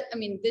it does. I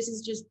mean, this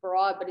is just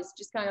broad, but it's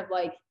just kind of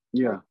like,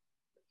 Yeah.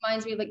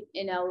 reminds me of like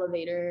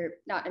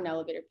not an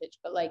elevator pitch,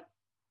 but like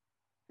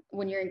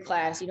when you're in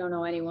class, you don't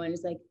know anyone.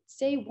 It's like,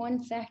 say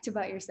one fact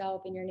about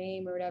yourself and your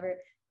name or whatever.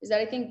 Is that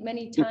I think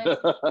many times,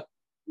 you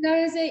know what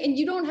I'm saying? And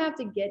you don't have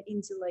to get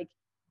into like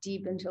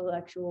deep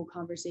intellectual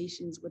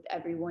conversations with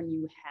everyone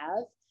you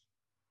have.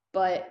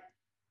 But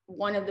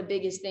one of the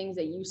biggest things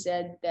that you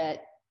said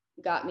that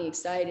got me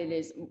excited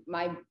is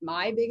my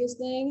biggest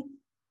thing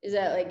is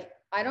that, like,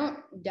 I don't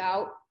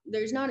doubt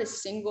there's not a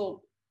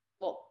single,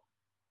 well,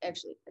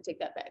 actually, I take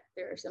that back.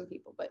 There are some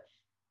people, but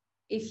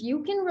if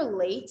you can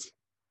relate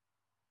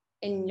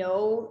and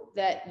know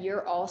that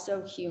you're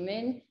also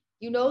human,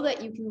 you know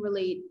that you can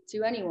relate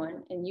to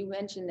anyone. And you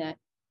mentioned that.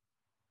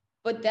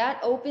 But that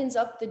opens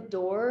up the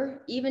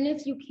door, even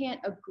if you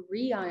can't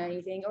agree on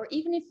anything, or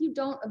even if you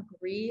don't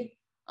agree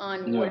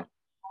on what's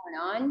going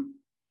on,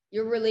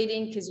 you're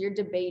relating because you're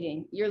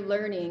debating, you're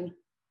learning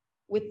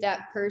with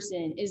that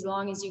person, as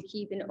long as you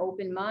keep an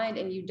open mind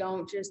and you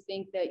don't just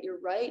think that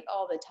you're right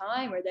all the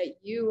time, or that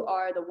you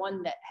are the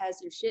one that has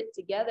your shit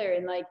together.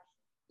 And like,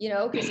 you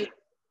know, because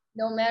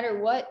no matter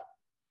what,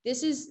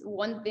 this is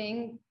one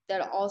thing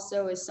that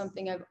also is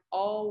something I've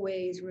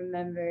always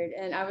remembered.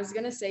 And I was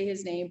going to say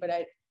his name, but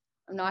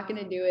I'm not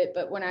going to do it.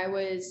 But when I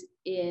was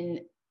in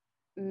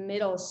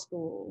middle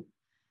school,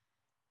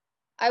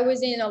 I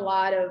was in a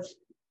lot of,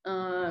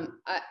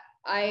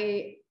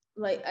 I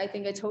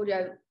think I told you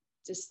I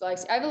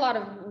dyslexia. I have a lot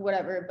of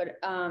whatever, but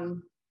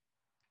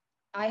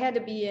I had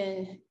to be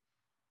in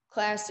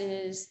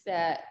classes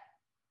that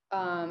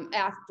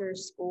after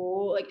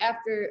school, like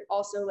after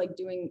also like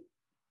doing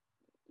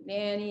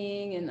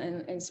nannying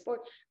and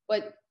sport,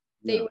 but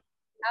they would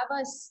have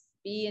us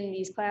be in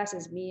these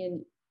classes, me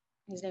and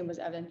his name was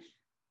Evan,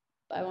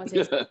 but I won't say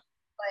his name,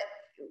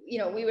 but you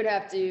know, we would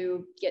have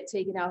to get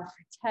taken out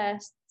for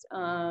tests.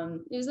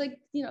 It was like,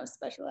 you know,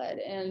 special ed.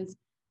 And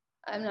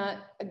I'm not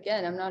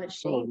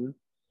ashamed of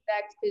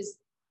that, because,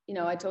 you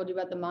know, I told you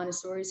about the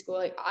Montessori school.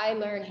 Like, I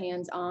learn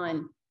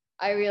hands-on.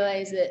 I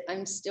realize that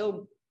I'm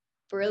still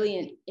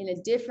brilliant in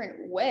a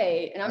different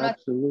way. And I'm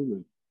Absolutely.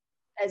 not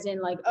as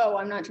in like, oh,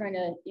 I'm not trying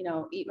to, you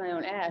know, eat my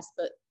own ass,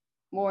 but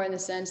more in the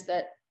sense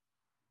that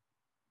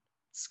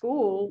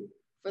school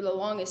for the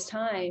longest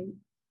time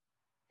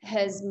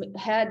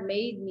had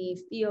made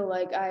me feel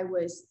like I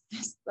was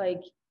this,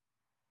 like,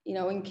 you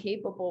know,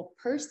 incapable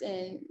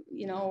person,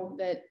 you know,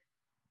 that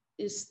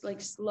is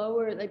like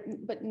slower, like,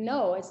 but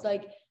no, it's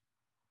like,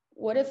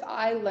 what if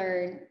I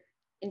learn,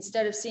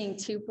 instead of seeing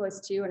 2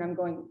 + 2, and I'm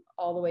going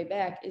all the way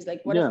back, is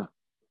like, what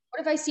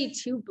if I see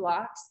 2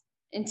 blocks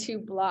and 2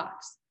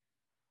 blocks,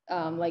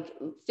 like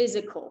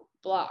physical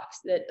blocks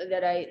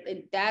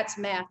that's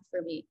math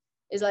for me.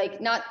 Is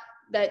like, not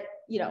that,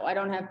 you know, I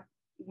don't have,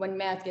 when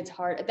math gets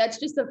hard, that's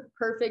just a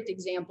perfect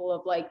example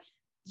of like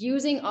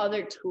using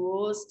other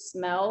tools.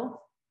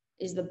 Smell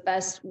is the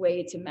best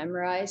way to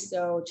memorize.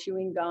 So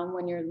chewing gum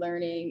when you're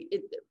learning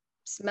it,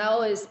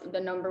 smell is the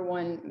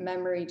 #1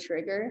 memory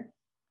trigger.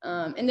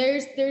 And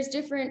there's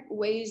different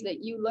ways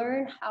that you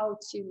learn how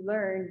to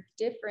learn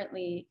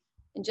differently.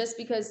 And just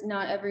because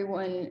not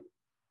everyone,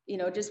 you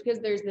know, just because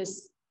there's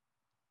this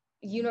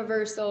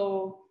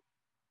universal,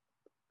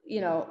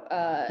 you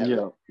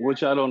know,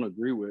 which I don't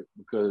agree with,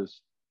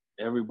 because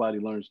everybody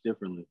learns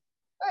differently.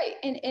 Right.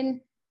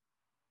 And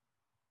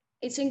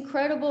it's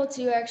incredible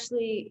to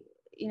actually,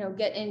 you know,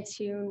 get in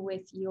tune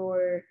with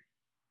your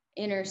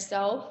inner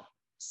self,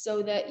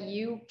 so that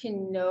you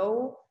can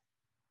know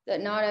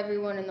that not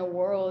everyone in the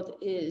world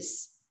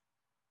is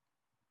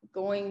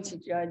going to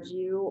judge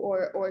you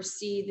or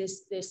see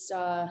this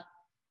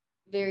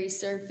very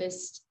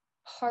surfaced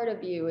part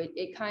of you.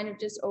 It kind of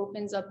just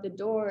opens up the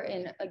door.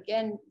 And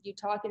again, you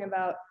talking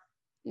about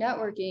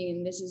networking,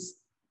 and this is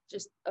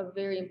just a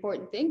very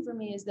important thing for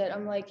me, is that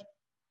I'm like,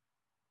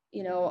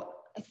 you know,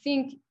 I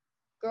think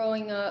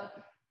growing up,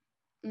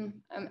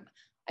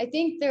 I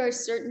think there are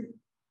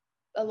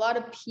a lot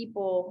of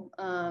people,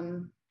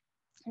 and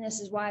this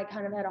is why I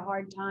kind of had a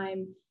hard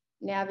time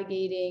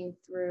navigating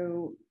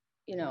through,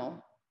 you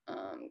know,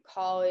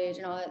 college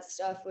and all that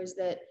stuff, was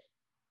that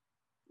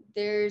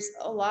there's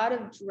a lot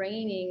of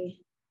draining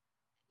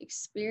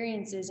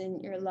experiences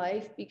in your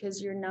life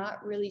because you're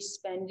not really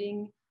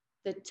spending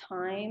the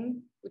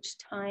time, which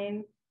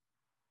time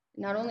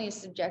not only is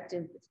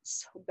subjective, but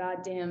it's so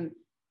goddamn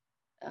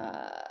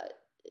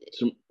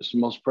it's the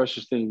most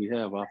precious thing we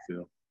have, I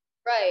feel.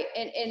 Right.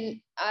 And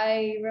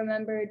I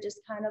remember just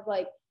kind of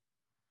like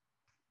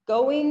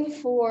going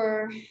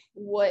for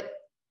what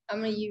I'm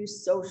going to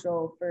use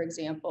social, for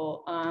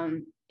example,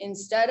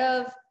 instead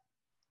of,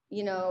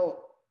 you know,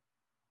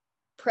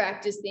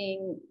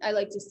 practicing, I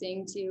like to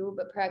sing too,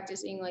 but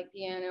practicing like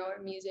piano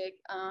or music,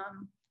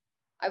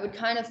 I would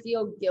kind of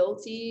feel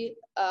guilty,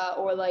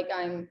 or like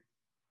I'm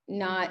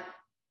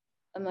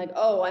like,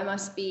 oh, I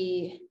must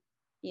be,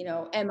 you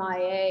know,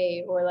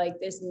 MIA, or like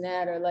this and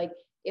that, or like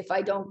if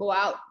I don't go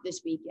out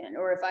this weekend,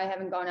 or if I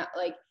haven't gone out,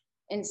 like,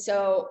 and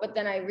so, but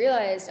then I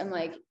realized, I'm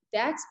like,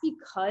 that's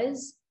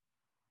because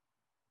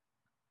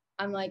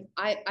I'm like,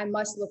 I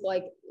must look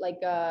like,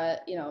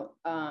 you know,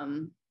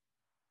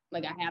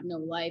 like I have no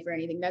life or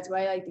anything. That's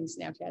why I like these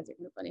Snapchats are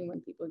kind of funny,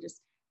 when people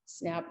just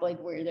snap like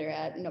where they're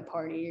at in a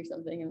party or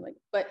something. And like,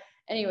 but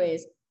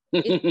anyways,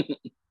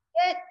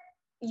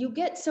 you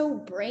get so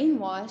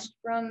brainwashed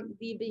from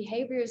the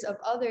behaviors of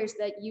others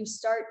that you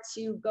start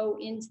to go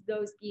into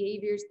those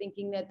behaviors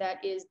thinking that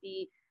that is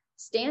the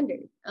standard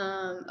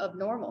of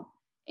normal.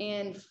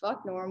 And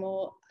fuck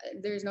normal,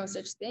 there's no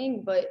such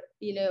thing. But,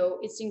 you know,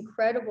 it's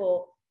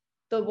incredible.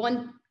 The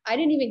one, I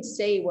didn't even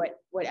say what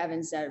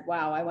Evan said.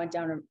 Wow, I went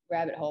down a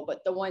rabbit hole.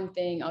 But the one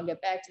thing, I'll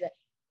get back to that,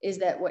 is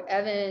that what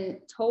Evan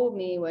told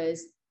me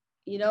was,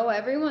 you know,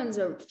 everyone's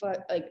a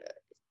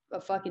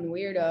fucking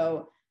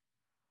weirdo.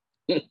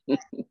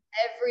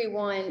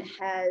 Everyone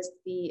has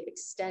the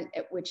extent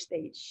at which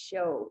they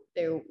show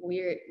their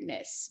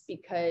weirdness,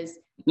 because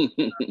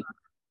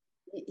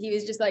he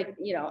was just like,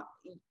 you know,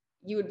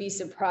 you would be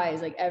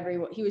surprised. Like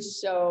everyone, he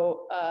was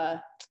so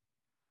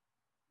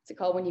what's it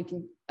called when you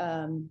can,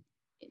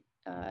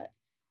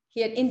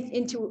 he had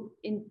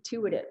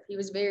intuitive. He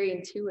was very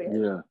intuitive.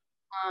 Yeah.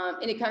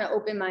 And it kind of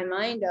opened my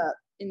mind up.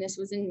 And this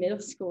was in middle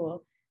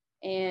school.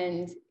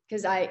 And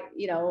because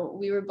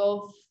we were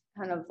both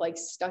kind of like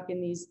stuck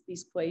in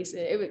these places.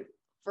 It was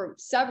for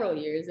several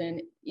years.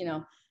 And,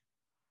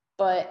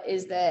 but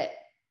is that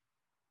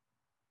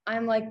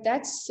I'm like,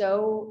 that's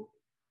so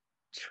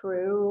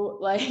true.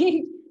 Like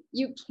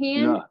you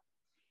can't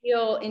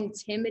feel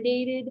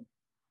intimidated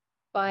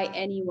by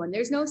anyone.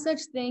 There's no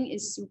such thing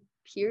as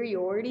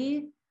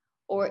superiority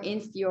or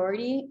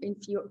inferiority.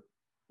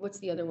 What's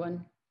the other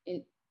one?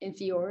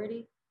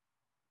 Inferiority?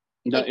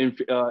 Like,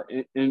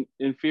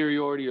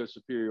 inferiority or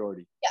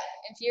superiority? Yeah,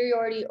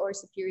 inferiority or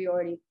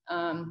superiority.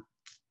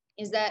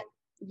 Is that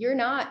you're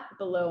not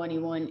below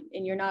anyone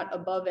and you're not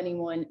above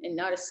anyone, and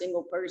not a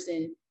single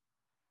person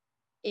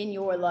in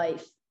your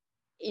life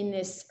in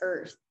this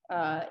earth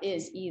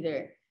is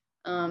either.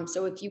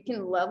 So if you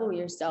can level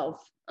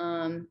yourself,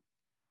 and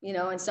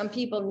some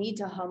people need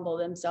to humble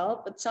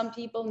themselves, but some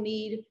people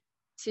need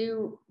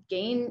to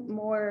gain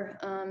more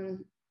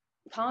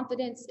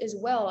confidence as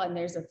well. And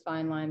there's a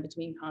fine line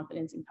between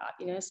confidence and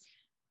cockiness.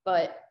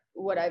 But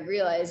what I've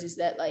realized is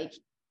that like,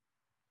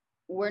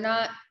 we're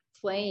not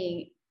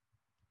playing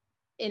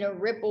in a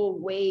ripple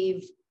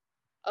wave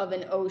of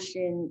an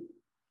ocean,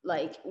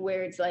 like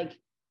where it's like,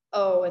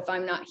 oh, if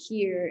I'm not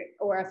here,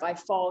 or if I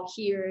fall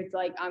here, it's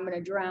like I'm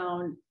gonna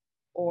drown,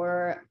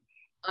 or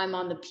I'm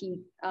on the peak.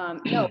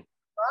 No,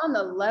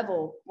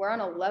 we're on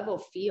a level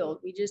field.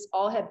 We just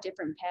all have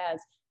different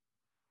paths.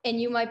 And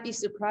you might be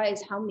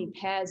surprised how many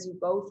paths you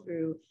go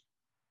through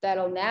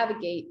that'll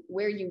navigate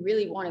where you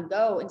really want to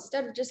go,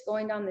 instead of just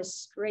going down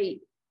this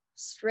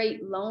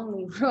straight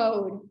lonely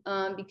road,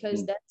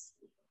 because that's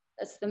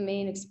the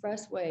main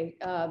expressway.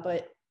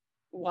 But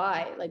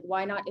why? Like,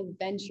 why not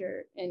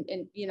adventure? And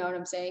you know what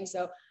I'm saying?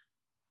 So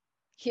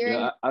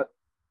hearing,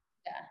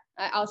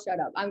 I'll shut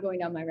up. I'm going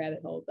down my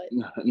rabbit hole, but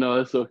no,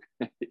 it's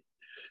okay.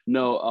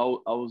 No,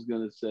 I was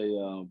gonna say,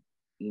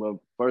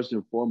 well, first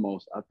and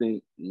foremost, I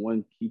think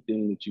one key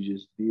thing that you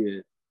just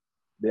did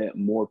that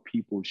more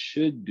people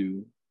should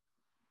do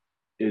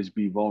is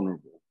be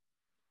vulnerable.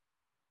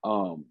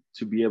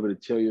 To be able to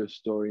tell your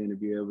story and to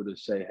be able to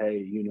say,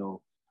 hey,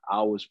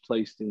 I was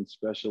placed in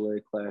special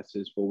ed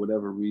classes for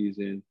whatever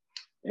reason,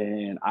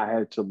 and I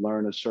had to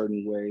learn a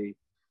certain way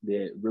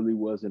that really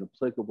wasn't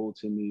applicable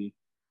to me.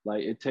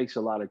 Like, it takes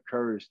a lot of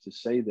courage to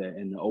say that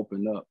and to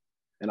open up.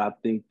 And I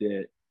think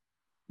that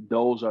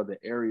those are the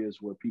areas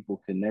where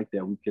people connect,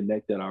 that we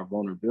connect at our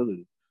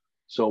vulnerability.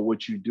 So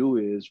what you do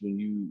is when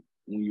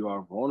you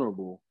are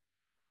vulnerable,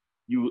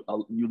 you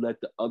let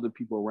the other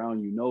people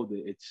around you know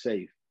that it's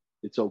safe,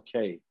 it's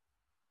okay.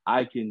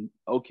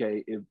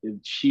 If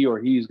she or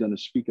he is going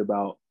to speak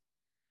about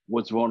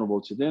what's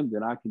vulnerable to them,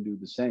 then I can do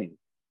the same.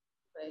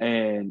 Right.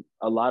 And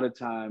a lot of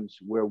times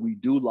where we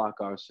do lock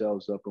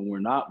ourselves up and we're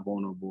not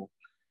vulnerable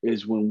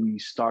is when we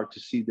start to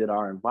see that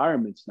our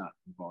environment's not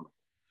vulnerable.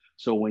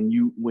 So when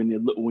you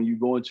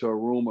go into a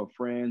room of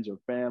friends or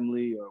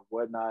family or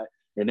whatnot,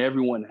 and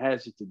everyone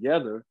has it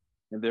together,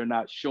 and they're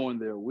not showing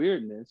their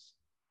weirdness,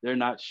 they're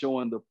not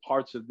showing the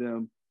parts of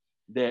them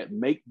that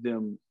make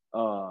them,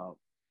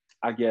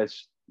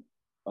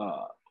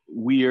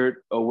 weird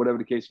or whatever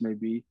the case may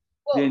be.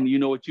 Well, then you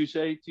know what you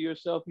say to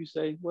yourself? You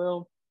say,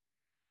 well,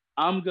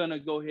 I'm gonna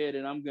go ahead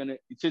and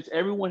since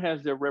everyone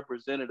has their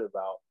representative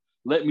out,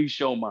 let me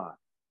show mine.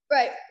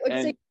 Right.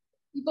 Like,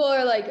 people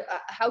are like,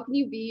 how can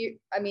you be?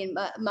 I mean,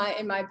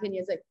 in my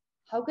opinion, it's like,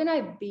 how can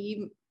I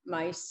be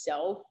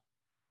myself?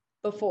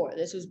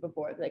 This was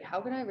before. Like,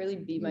 how can I really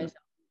be myself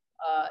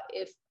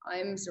if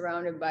I'm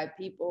surrounded by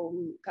people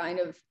who kind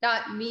of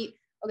not me?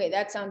 Okay,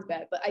 that sounds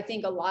bad, but I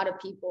think a lot of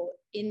people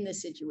in the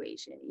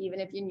situation, even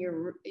if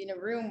you're in a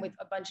room with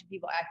a bunch of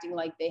people acting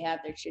like they have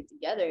their shit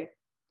together,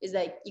 is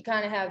that you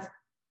kind of have,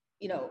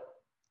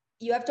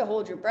 you have to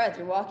hold your breath.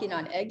 You're walking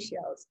on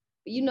eggshells,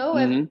 but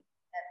everyone in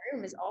that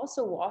room is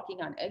also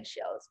walking on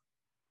eggshells.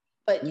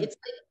 But it's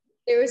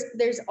like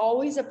there's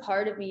always a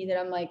part of me that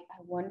I'm like,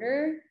 I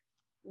wonder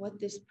what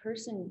this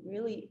person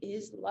really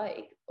is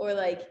like, or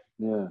like,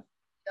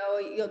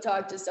 you'll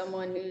talk to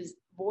someone whose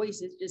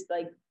voice is just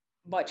like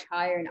much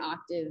higher in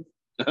octave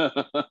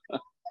around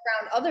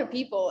other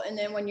people, and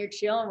then when you're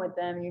chilling with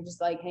them and you're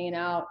just like hanging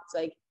out, it's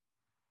like,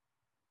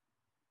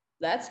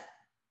 that's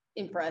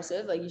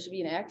impressive. Like, you should be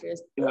an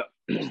actress.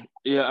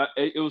 It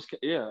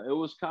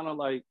was kind of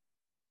like,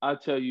 I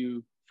tell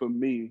you, for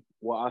me,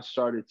 well, I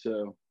started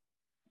to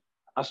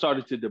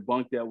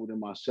debunk that within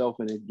myself,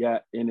 and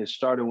it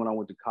started when I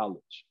went to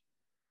college.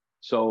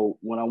 So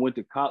when I went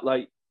to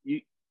college,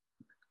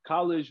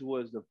 college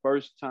was the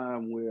first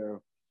time where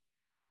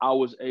I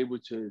was able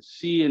to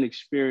see and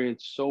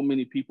experience so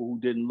many people who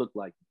didn't look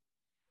like me,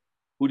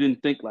 who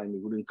didn't think like me,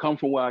 who didn't come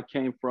from where I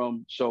came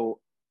from. So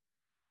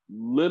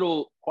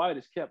little quiet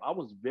as kept, I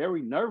was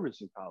very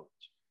nervous in college.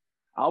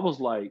 I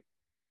was like,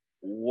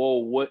 whoa,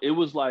 what? It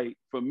was like,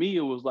 for me,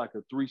 it was like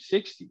a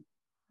 360.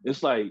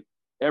 It's like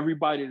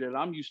everybody that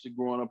I'm used to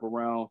growing up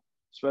around,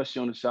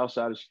 especially on the south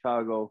side of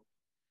Chicago,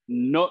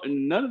 no,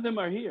 none of them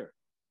are here.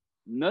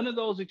 None of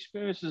those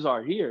experiences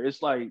are here.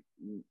 It's like,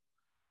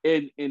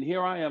 and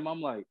here I am.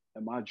 I'm like,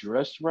 am I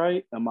dressed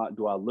right?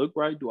 Do I look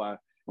right?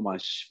 Am I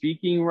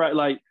speaking right?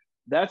 Like,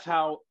 that's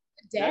how.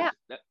 Adapt.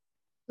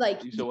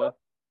 Like, you said what?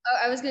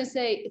 I was gonna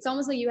say, it's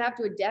almost like you have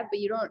to adapt, but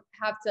you don't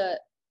have to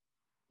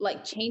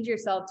like change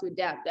yourself to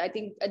adapt. I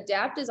think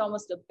adapt is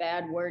almost a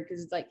bad word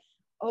because it's like,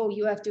 oh,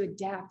 you have to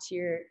adapt to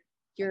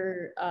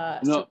your no,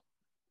 so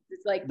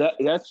it's like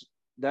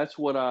that's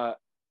what I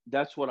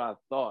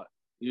thought,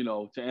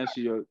 to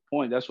answer your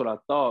point. That's what I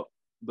thought.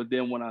 But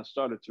then when I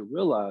started to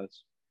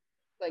realize,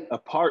 like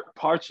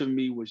parts of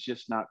me was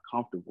just not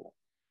comfortable.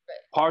 Right.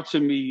 Parts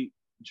of me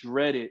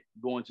dreaded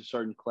going to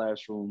certain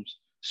classrooms,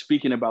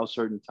 speaking about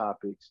certain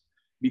topics,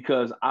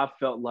 because I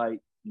felt like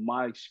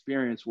my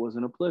experience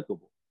wasn't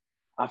applicable.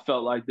 I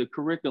felt like the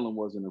curriculum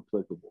wasn't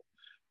applicable.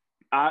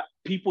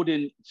 People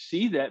didn't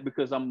see that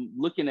because I'm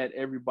looking at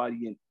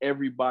everybody and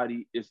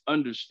everybody is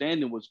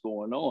understanding what's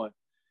going on.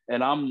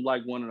 And I'm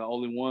like one of the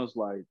only ones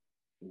like,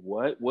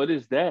 what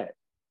is that?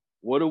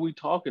 What are we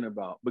talking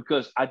about?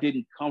 Because I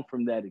didn't come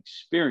from that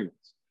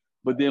experience.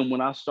 But then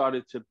when I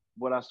started to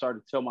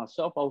tell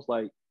myself, I was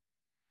like,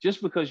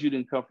 just because you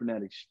didn't come from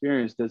that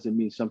experience doesn't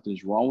mean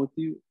something's wrong with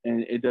you.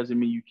 And it doesn't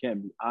mean you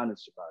can't be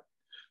honest about it.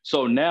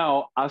 So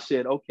now I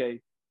said,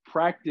 okay,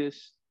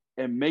 practice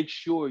and make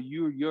sure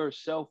you're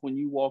yourself when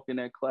you walk in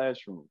that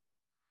classroom.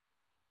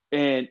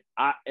 And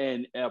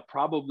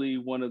probably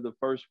one of the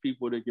first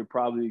people that can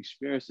probably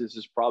experience this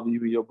is probably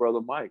even your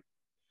brother Mike,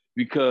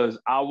 because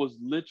I was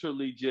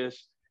literally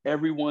just,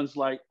 everyone's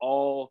like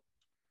all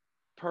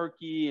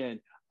perky, and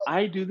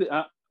I do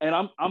that, and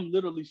I'm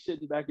literally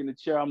sitting back in the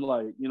chair. I'm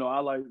like,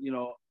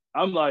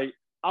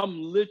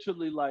 I'm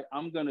literally like,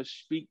 I'm gonna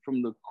speak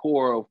from the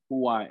core of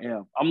who I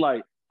am. I'm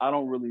like, I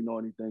don't really know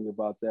anything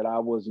about that. I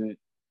wasn't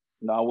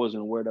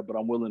aware of that, but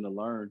I'm willing to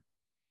learn.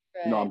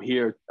 right. I'm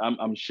here.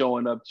 I'm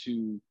showing up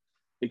to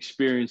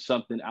experience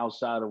something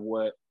outside of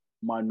what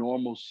my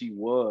normalcy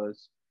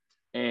was.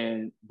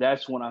 And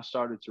that's when I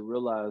started to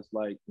realize,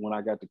 like, when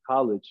I got to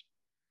college,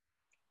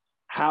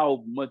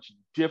 how much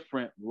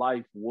different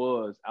life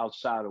was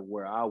outside of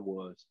where I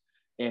was,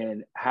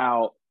 and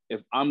how,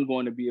 if I'm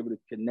going to be able to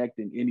connect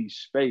in any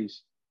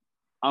space,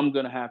 I'm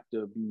going to have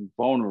to be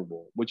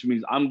vulnerable, which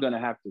means I'm going to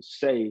have to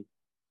say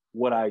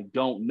what I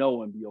don't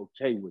know and be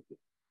okay with it.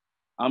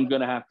 I'm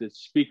going to have to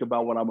speak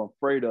about what I'm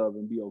afraid of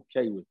and be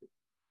okay with it.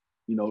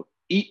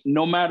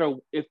 No matter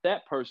if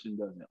that person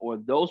doesn't, or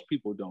those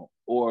people don't,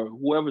 or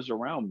whoever's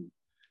around me,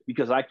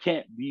 because I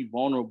can't be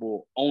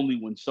vulnerable only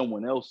when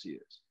someone else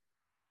is.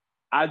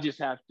 I just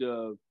have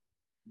to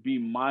be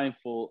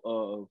mindful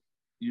of,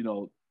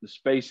 the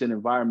space and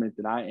environment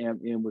that I am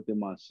in within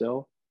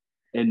myself,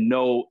 and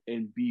know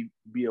and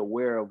be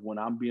aware of when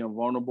I'm being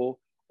vulnerable,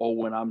 or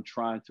when I'm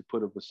trying to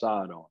put a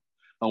facade on,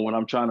 or when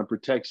I'm trying to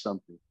protect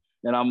something.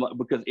 And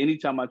because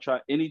anytime I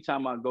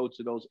go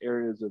to those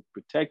areas of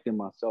protecting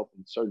myself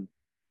in certain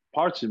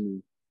parts of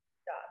me,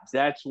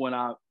 that's when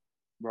I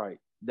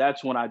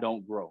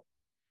don't grow.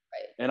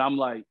 Right. And I'm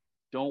like,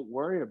 don't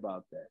worry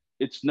about that.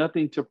 It's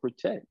nothing to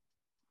protect.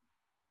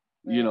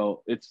 Right.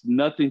 It's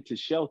nothing to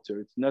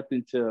shelter. It's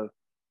nothing to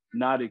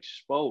not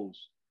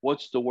expose.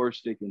 What's the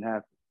worst that can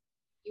happen?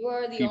 You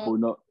are the People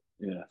only know.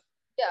 Yeah.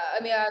 Yeah,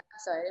 I mean,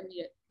 sorry, I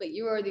mean, but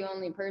you are the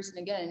only person,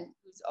 again,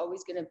 who's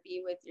always going to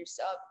be with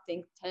yourself.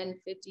 Think 10,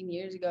 15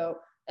 years ago,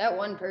 that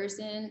one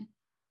person,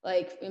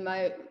 like in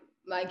my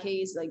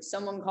case, like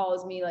someone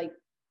calls me, like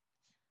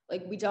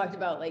we talked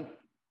about, like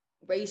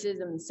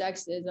racism and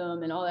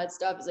sexism and all that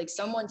stuff. It's like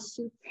someone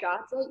shoots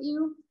shots at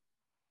you,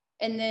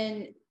 and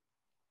then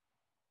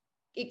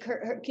it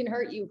can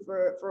hurt you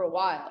for a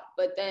while,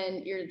 but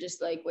then you're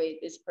just like, wait,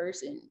 this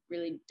person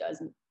really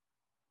doesn't,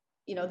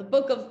 the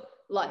book of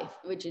life,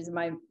 which is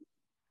my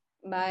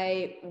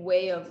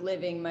way of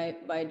living,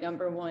 my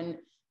number one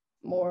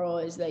moral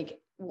is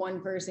like,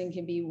 one person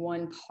can be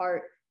one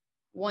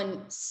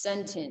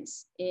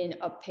sentence in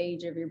a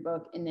page of your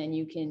book, and then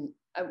you can,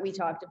 we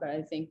talked about it,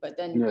 I think, but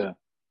then Yeah.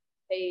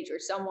 page, or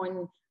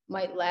someone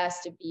might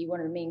last to be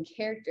one of the main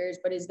characters,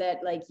 but is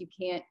that like, you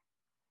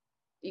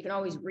can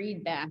always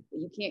read back, but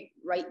you can't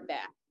write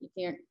back. You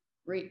can't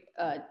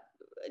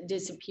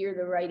disappear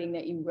the writing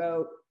that you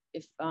wrote,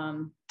 if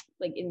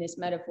like in this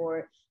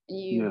metaphor, and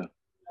you know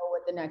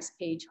what the next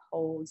page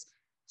holds.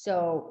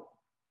 So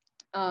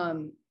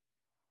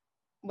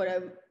what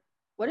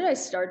did I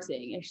start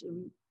saying?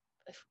 Actually,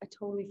 I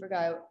totally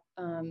forgot.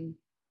 You're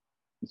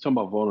talking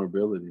about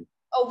vulnerability.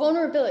 Oh,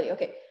 vulnerability.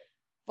 Okay.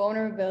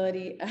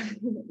 Vulnerability.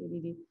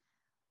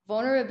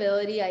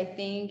 Vulnerability, I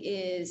think,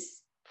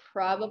 is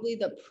probably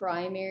the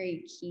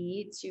primary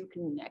key to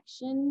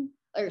connecting.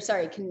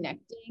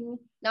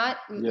 Not,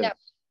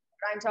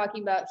 I'm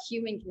talking about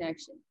human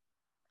connection.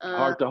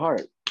 Heart to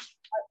heart.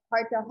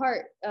 Heart to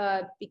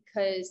heart,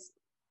 because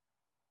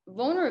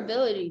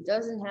vulnerability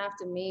doesn't have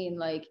to mean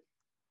like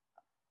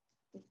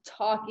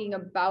talking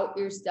about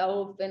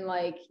yourself and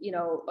like,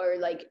 or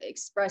like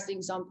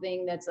expressing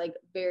something that's like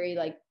very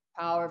like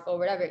powerful,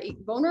 whatever.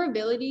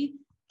 Vulnerability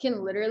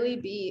can literally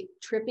be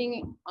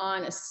tripping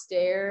on a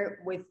stair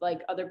with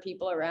like other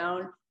people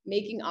around,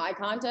 making eye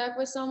contact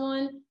with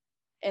someone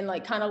and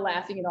like kind of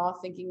laughing it off,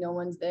 thinking no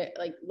one's there,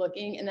 like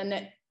looking. And then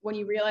that when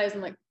you realize,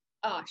 I'm like,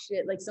 oh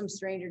shit, like some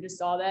stranger just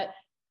saw that.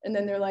 And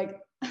then they're like,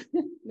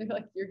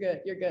 you're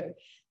good.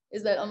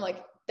 Is that I'm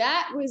like,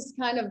 that was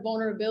kind of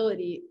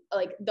vulnerability,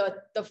 like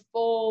the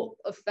full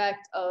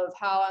effect of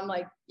how I'm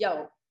like,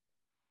 yo,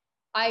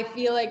 I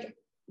feel like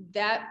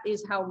that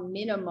is how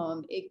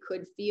minimum it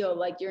could feel.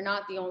 Like you're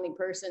not the only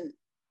person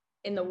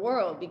in the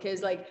world,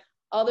 because like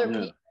other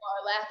people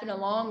are laughing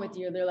along with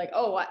you. They're like,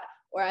 oh,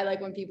 or I like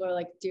when people are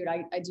like, dude,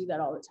 I do that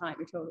all the time.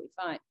 You're totally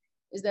fine.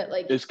 Is that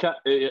like it's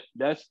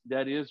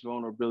that is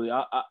vulnerability.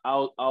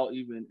 I'll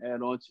even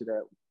add on to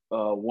that.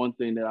 One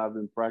thing that I've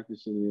been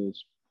practicing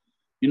is,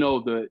 you know,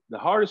 the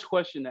hardest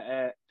question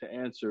to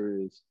answer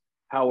is,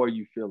 how are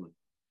you feeling?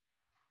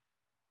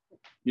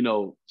 You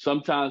know,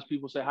 sometimes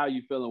people say, how are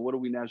you feeling? What do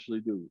we naturally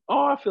do?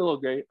 Oh, I feel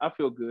okay. I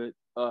feel good.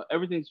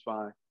 Everything's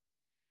fine.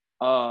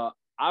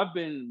 I've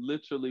been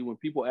literally, when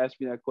people ask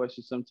me that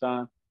question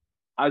sometimes,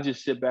 I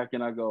just sit back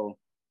and I go,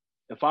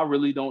 if I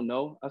really don't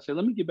know, I say,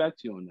 let me get back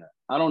to you on that.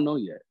 I don't know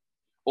yet.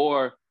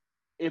 Or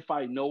if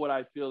I know what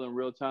I feel in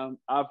real time,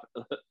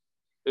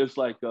 it's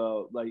like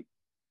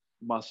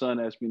my son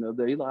asked me the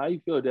other day, he's like, how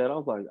you feel, Dad? I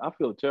was like, I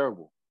feel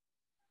terrible.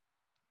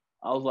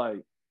 I was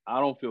like, I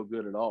don't feel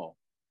good at all.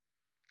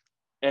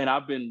 And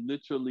I've been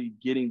literally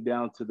getting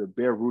down to the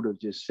bare root of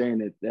just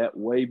saying it that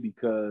way,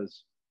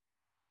 because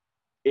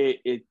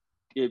it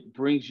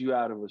brings you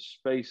out of a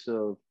space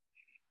of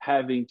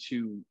having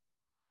to,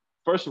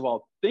 first of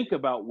all, think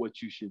about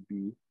what you should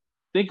be,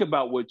 think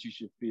about what you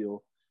should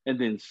feel, and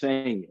then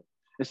saying it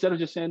instead of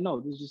just saying, no,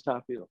 this is just how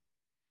I feel.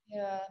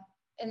 Yeah.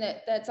 And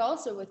that's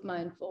also with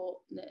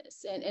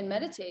mindfulness and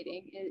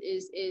meditating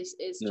is just,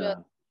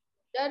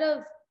 instead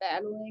of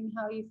battling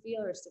how you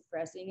feel or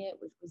suppressing it,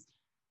 which was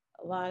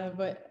a lot of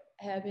what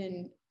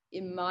happened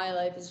in my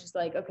life, is just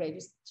like, okay,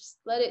 just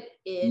let it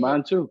in.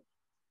 Mine too.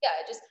 Yeah,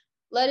 just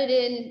let it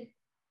in.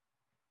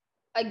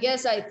 I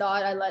guess I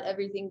thought I let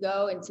everything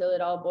go until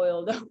it all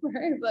boiled over,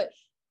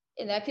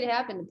 and that could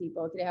happen to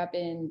people. It could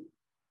happen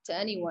to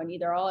anyone,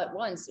 either all at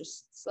once or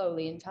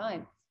slowly in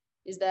time.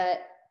 Is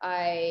that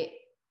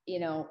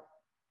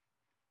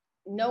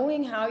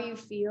knowing how you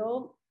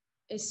feel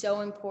is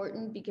so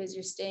important, because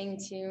you're staying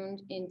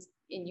tuned in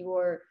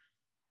your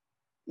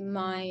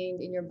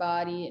mind, in your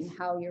body, and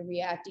how you're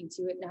reacting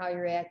to it and how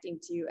you're reacting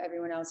to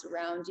everyone else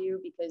around you,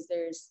 because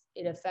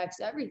it affects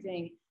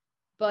everything.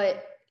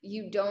 But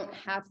you don't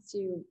have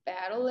to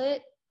battle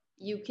it.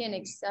 You can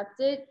accept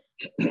it.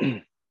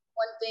 One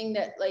thing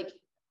that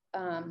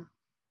I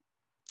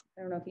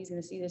don't know if he's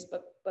going to see this,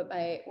 but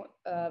my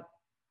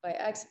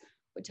ex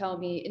would tell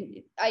me,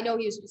 and I know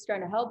he was just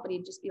trying to help, but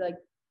he'd just be like,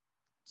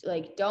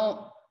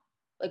 don't,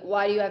 like,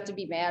 why do you have to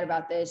be mad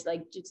about this?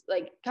 Like, just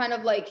like kind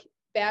of like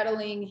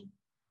battling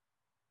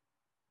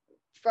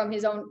from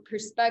his own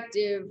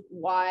perspective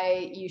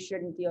why you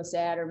shouldn't feel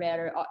sad or mad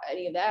or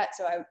any of that.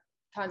 So I would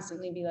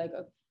constantly be like,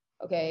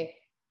 okay.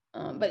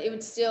 But it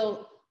would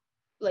still,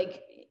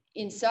 like,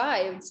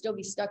 inside, it would still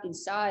be stuck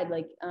inside.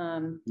 Like,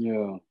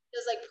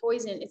 it's like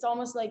poison. It's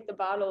almost like the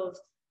bottle of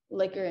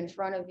liquor in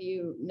front of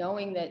you,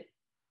 knowing that,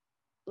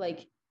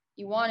 like,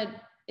 you wanted,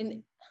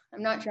 and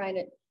I'm not trying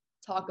to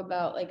talk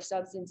about like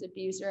substance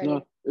abuse or anything.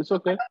 No, it's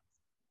okay.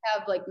 I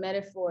have like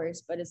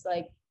metaphors, but it's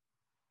like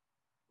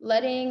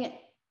letting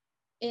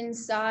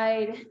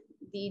inside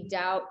the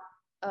doubt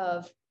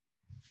of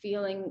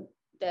feeling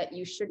that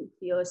you shouldn't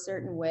feel a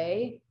certain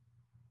way,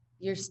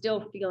 you're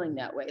still feeling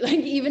that way. Like,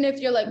 even if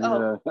you're like,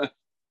 oh,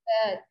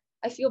 bad,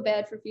 I feel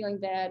bad for feeling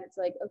bad. It's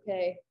like,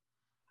 okay.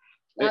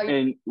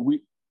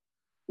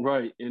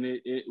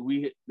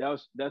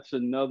 That's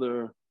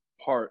another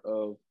part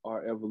of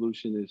our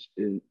evolution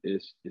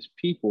is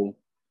people,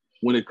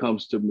 when it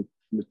comes to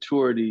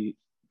maturity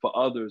for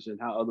others and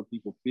how other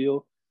people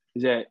feel,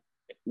 is that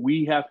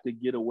we have to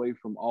get away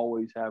from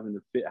always having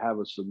to have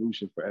a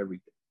solution for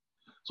everything.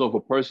 So if a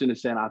person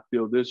is saying, I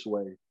feel this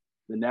way,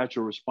 the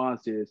natural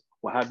response is,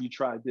 well, have you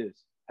tried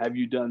this? Have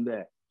you done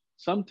that?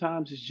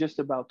 Sometimes it's just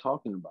about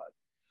talking about it.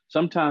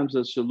 Sometimes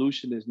a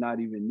solution is not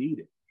even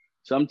needed.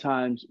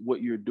 Sometimes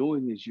what you're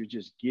doing is you're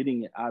just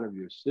getting it out of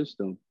your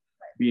system,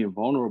 being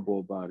vulnerable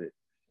about it.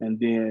 And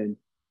then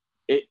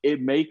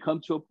it may come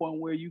to a point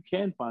where you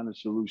can find a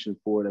solution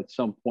for it at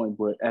some point,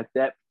 but at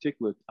that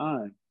particular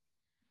time,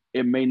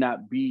 it may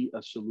not be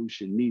a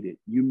solution needed.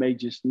 You may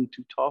just need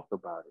to talk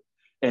about it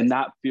and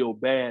not feel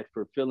bad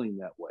for feeling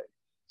that way.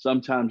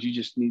 Sometimes you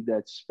just need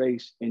that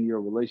space in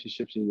your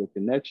relationships and your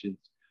connections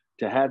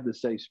to have the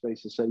safe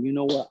space to say, you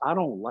know what, I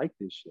don't like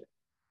this shit.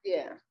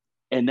 Yeah.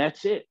 And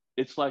that's it.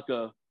 It's like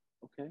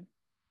okay.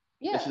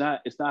 Yeah.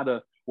 It's not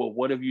a, well,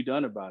 what have you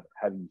done about it?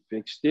 Have you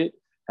fixed it?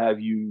 Have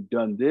you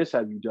done this?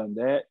 Have you done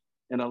that?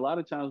 And a lot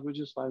of times we're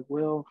just like,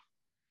 well,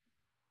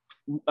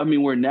 I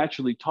mean, we're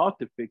naturally taught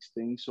to fix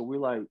things. So we're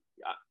like,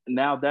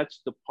 now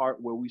that's the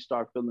part where we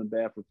start feeling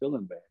bad for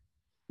feeling bad.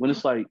 When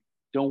it's like,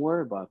 don't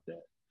worry about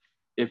that.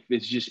 If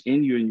it's just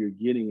in you and you're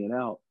getting it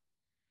out,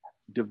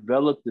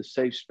 develop the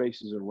safe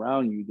spaces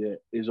around you that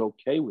is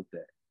okay with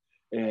that.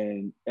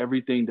 And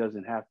everything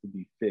doesn't have to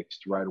be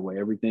fixed right away.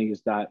 Everything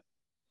is not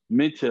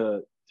meant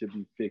to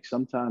be fixed.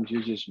 Sometimes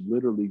you're just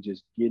literally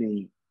just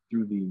getting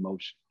through the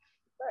emotion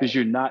because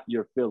you're not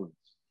your feelings.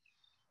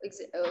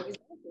 Exactly.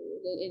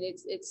 And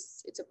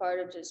it's a part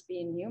of just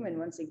being human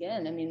once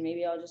again. I mean,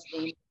 maybe I'll just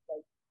name it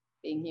like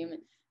being human.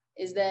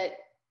 Is that,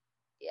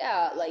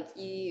 yeah, like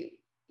you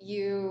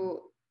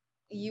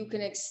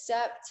can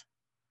accept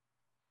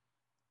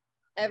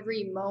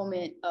every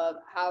moment of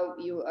how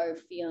you are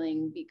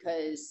feeling,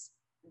 because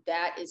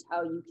that is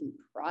how you can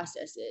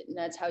process it, and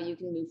that's how you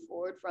can move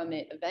forward from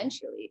it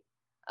eventually.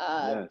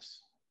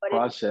 Yes.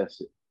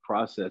 Process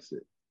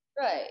it.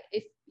 Right.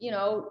 If you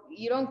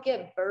don't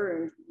get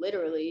burned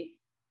literally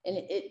and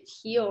it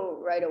heal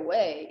right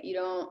away. You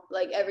don't,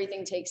 like,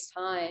 everything takes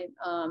time.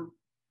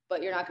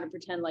 But you're not going to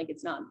pretend like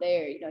it's not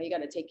there. You got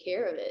to take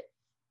care of it.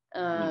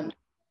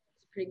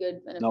 It's pretty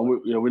good benefit. No,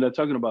 we're not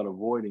talking about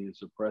avoiding and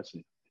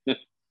suppressing.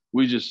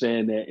 We're just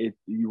saying that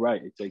you're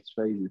right. It takes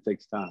phase. It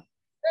takes time.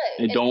 Right.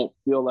 And don't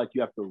feel like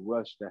you have to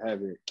rush to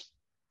have it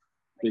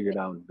figured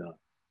out and done.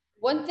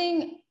 One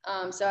thing,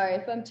 sorry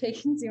if I'm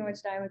taking too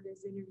much time with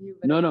this interview.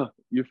 But no,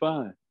 you're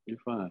fine. You're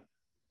fine.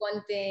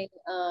 One thing,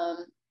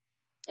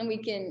 and we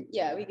can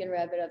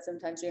wrap it up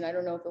sometime soon. I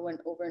don't know if it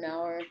went over an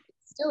hour. It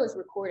still is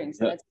recording,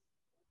 so that's.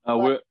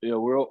 We're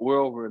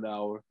over an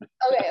hour.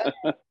 Okay.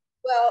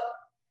 Well,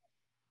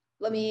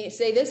 let me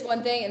say this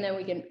one thing, and then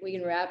we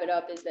can wrap it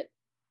up. Is that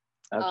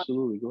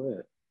absolutely? Go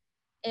ahead.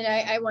 And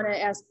I want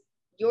to ask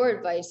your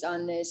advice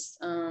on this.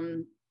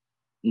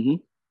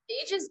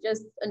 Age is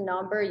just a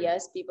number.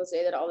 Yes, people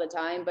say that all the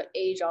time, but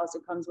age also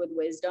comes with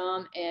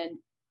wisdom, and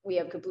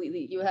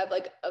you have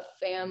like a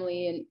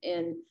family,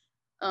 and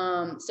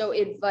so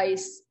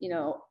advice,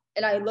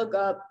 and I look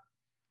up.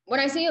 When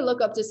I say I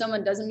look up to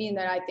someone, doesn't mean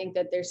that I think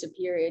that they're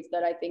superior. It's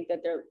that I think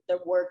that their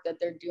work that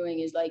they're doing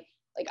is like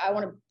I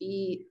want to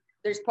be.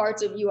 There's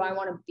parts of you I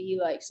want to be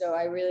like. So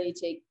I really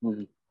take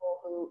people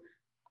who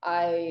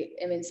I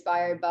am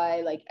inspired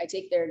by. Like, I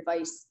take their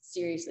advice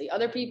seriously.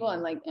 Other people,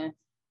 I'm like, eh.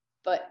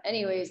 But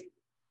anyways,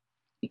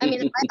 I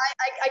mean,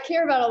 I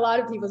care about a lot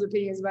of people's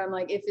opinions, but I'm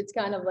like, if it's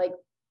kind of like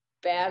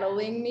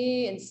battling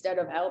me instead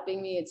of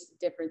helping me, it's a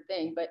different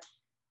thing. But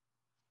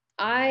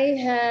I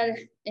had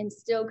and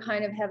still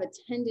kind of have a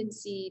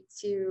tendency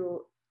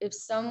to, if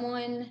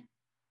someone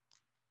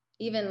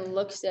even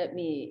looks at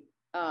me,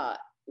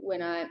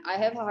 when I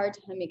have a hard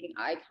time making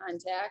eye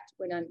contact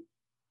when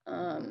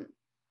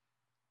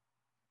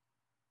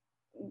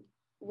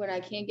I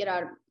can't get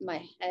out of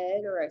my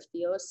head, or I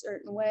feel a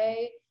certain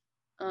way,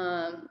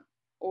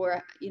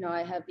 or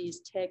I have these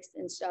tics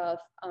and stuff,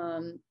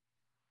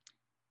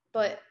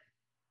 but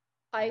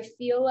I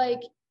feel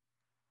like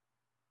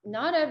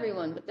not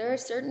everyone, but there are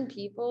certain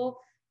people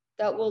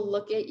that will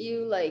look at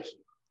you like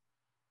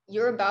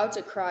you're about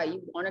to cry.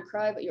 You want to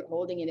cry, but you're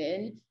holding it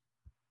in.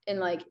 And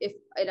like,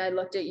 and I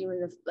looked at you in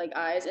the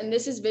eyes, and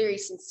this is very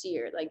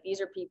sincere. Like, these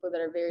are people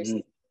that are very sincere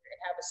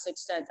and have a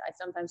sixth sense. I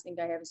sometimes think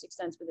I have a sixth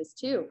sense for this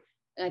too.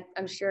 And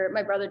I'm sure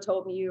my brother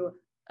told me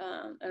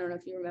I don't know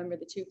if you remember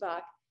the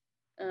Tupac.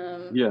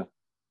 And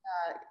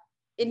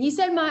he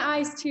said my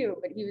eyes too,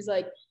 but he was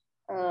like,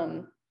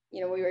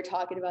 we were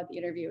talking about the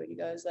interview, and he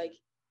goes like,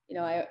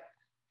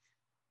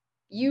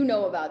 you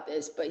know about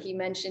this, but he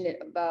mentioned it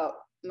about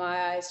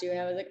my eyes too. And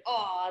I was like,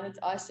 oh, that's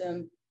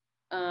awesome.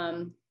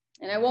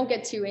 And I won't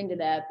get too into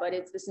that, but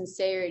it's the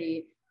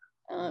sincerity.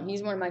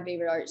 He's one of my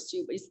favorite artists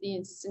too, but it's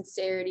the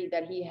sincerity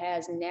that he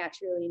has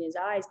naturally in his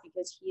eyes,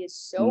 because he is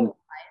so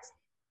wise,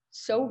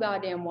 so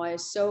goddamn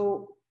wise,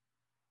 so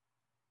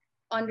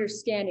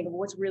understanding of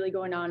what's really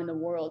going on in the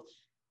world.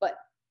 But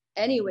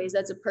anyways,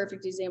 that's a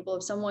perfect example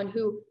of someone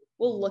who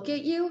will look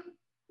at you,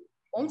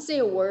 won't say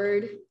a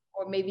word,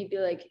 or maybe be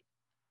like,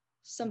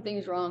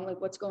 something's wrong, like,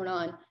 what's going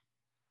on?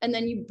 And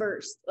then you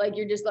burst, like,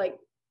 you're just like,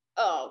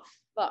 oh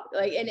fuck,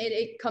 like, and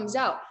it comes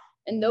out.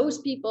 And those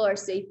people are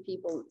safe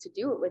people to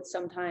do it with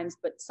sometimes,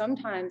 but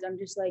sometimes I'm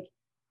just like,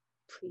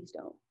 please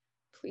don't,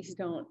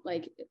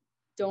 like,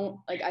 don't,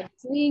 like, I'm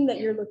seeing that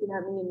you're looking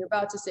at me and you're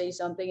about to say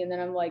something, and then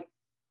I'm like,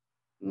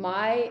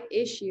 my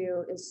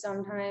issue is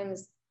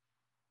sometimes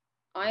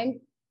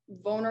I'm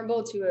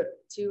vulnerable to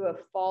a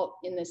fault,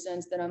 in the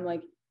sense that I'm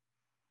like,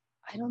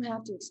 I don't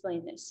have to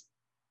explain this.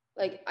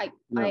 Like, I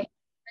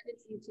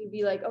tendency to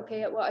be like,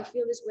 okay, well, I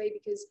feel this way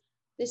because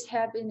this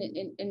happened,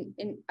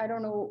 and I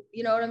don't know,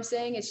 you know what I'm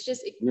saying? It's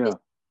just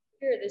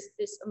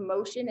this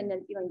emotion, and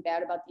then feeling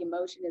bad about the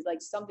emotion is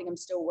like something I'm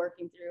still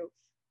working through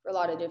for a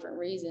lot of different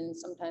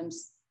reasons.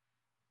 Sometimes,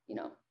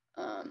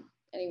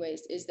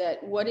 anyways, is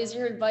that, what is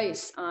your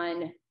advice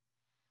on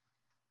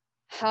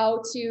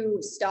how to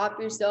stop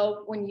yourself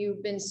when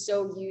you've been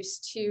so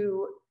used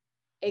to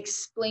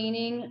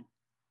explaining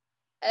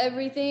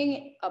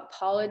everything,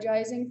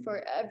 apologizing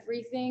for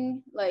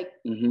everything? Like,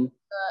 I'm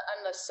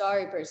the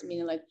sorry person,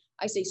 meaning like,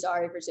 I say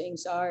sorry for saying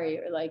sorry,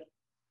 or like,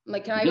 I'm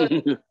like, can I go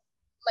to,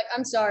 like,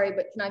 I'm sorry,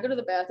 but can I go to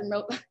the bathroom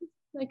real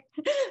like,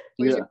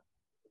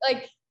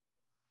 like,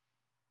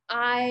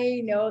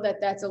 I know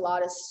that that's a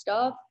lot of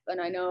stuff, and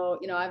I know,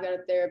 I've got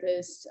a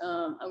therapist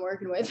I'm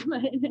working with,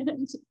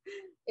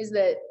 is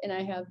that, and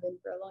I have been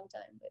for a long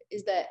time, but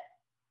is that,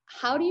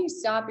 how do you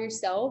stop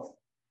yourself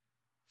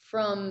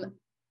from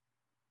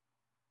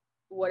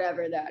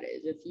whatever that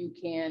is, if you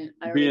can?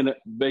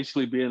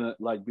 Basically being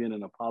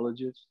an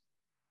apologist.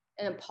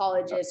 An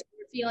apologist,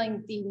 you're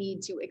feeling the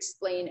need to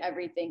explain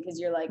everything because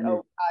you're like, oh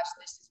gosh,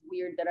 this is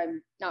weird that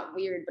I'm not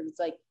weird, but it's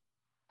like,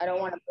 I don't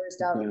want to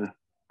burst out.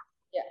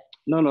 Yeah.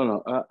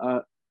 No.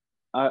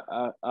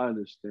 I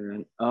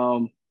understand.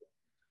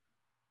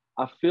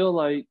 I feel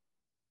like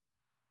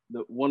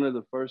one of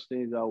the first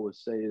things I would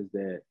say is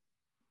that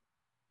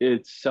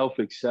it's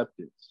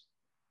self-acceptance,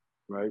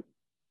 right?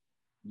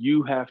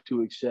 You have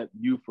to accept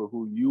you for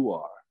who you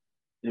are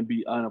and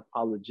be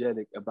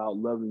unapologetic about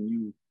loving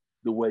you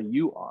the way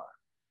you are.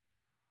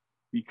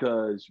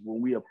 Because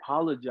when we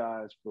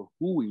apologize for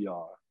who we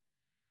are,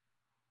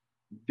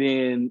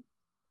 then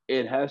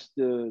it has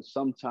to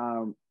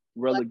sometimes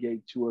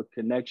relegate to a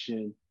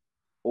connection,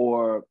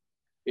 or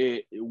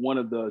one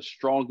of the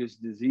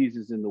strongest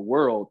diseases in the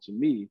world to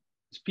me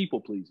is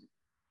people pleasing.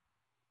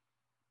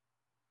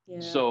 Yeah.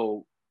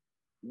 So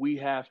we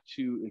have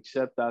to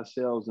accept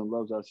ourselves and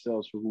love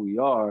ourselves for who we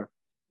are,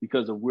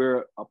 because if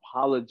we're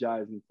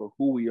apologizing for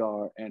who we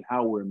are and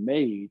how we're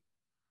made,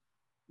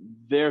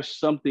 there's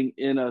something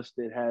in us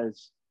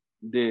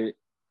that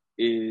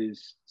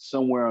is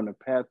somewhere on the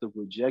path of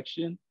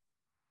rejection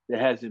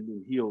that hasn't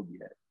been healed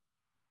yet.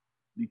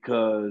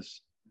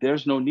 Because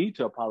there's no need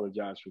to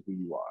apologize for who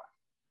you are.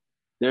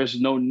 There's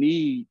no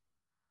need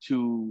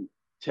to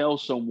tell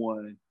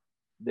someone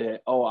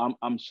that, oh,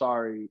 I'm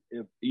sorry,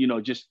 if,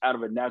 just out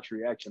of a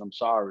natural reaction, I'm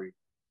sorry.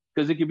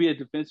 Because it can be a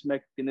defense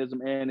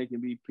mechanism and it can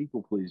be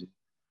people pleasing.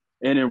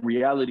 And in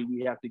reality,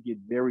 we have to get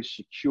very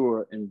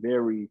secure and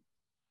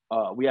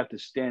we have to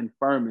stand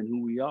firm in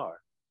who we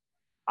are.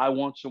 I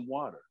want some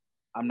water.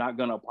 I'm not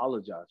going to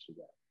apologize for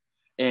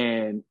that.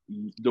 And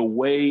the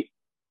way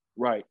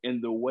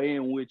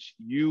in which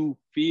you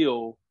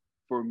feel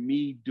for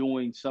me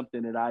doing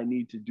something that I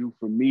need to do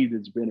for me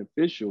that's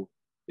beneficial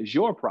is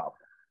your problem.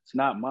 It's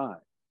not mine.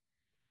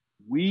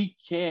 We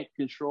can't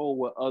control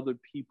what other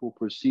people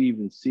perceive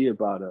and see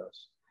about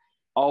us.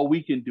 All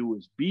we can do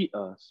is be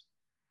us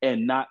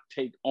and not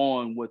take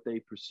on what they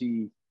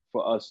perceive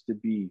for us to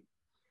be.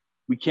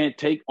 We can't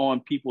take on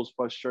people's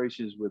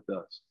frustrations with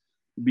us,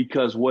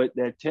 because what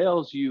that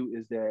tells you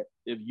is that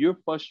if you're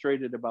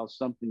frustrated about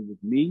something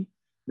with me,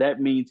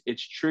 that means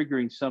it's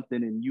triggering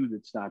something in you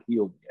that's not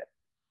healed yet.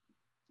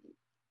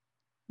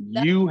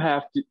 You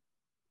have to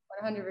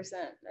 100%.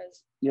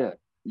 Yeah.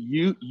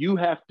 You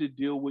have to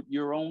deal with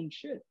your own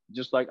shit,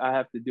 just like I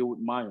have to deal with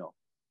my own.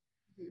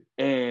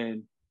 Mm-hmm.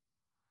 And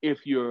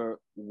if you're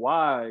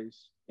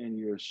wise and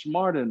you're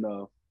smart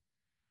enough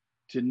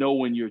to know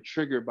when you're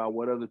triggered by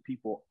what other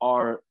people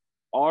are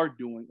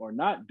doing or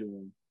not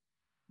doing,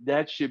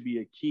 that should be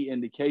a key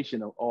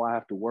indication of, oh, I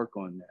have to work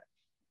on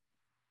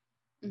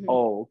that. Mm-hmm.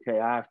 Oh, okay,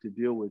 I have to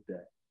deal with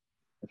that.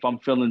 If I'm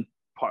feeling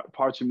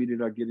parts of me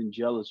that are getting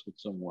jealous with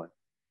someone,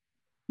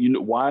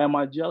 why am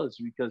I jealous?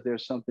 Because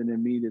there's something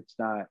in me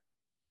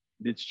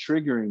that's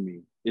triggering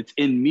me. It's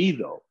in me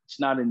though. It's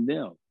not in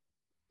them.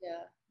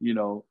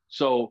 Yeah.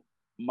 So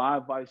my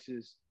advice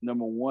is,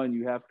 number one,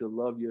 you have to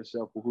love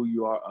yourself for who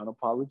you are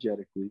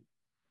unapologetically.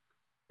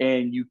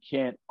 And you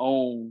can't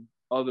own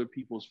other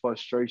people's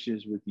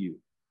frustrations with you.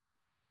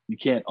 You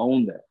can't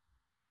own that.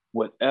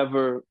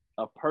 Whatever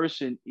a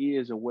person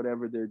is or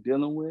whatever they're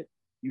dealing with,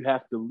 you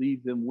have to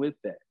leave them with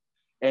that.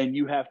 And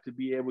you have to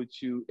be able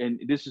to, and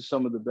this is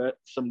some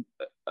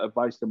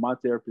advice that my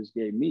therapist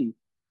gave me,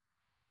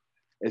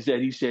 is that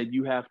he said,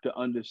 you have to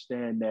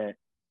understand that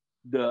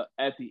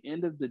at the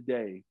end of the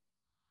day,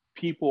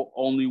 people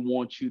only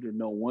want you to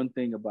know one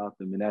thing about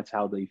them, and that's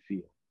how they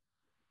feel.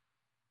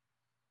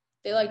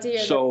 They like to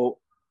hear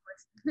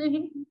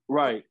that.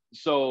 Right.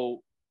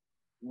 So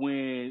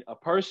when a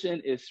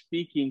person is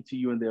speaking to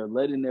you and they're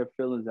letting their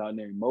feelings out and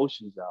their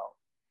emotions out,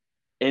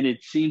 and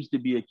it seems to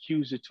be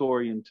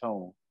accusatory in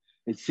tone,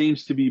 it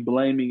seems to be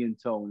blaming in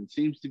tone, it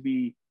seems to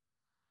be,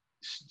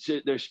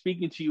 they're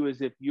speaking to you as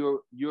if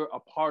you're a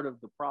part of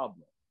the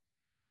problem.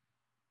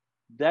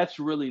 That's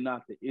really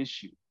not the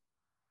issue.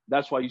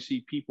 That's why you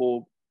see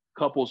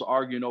couples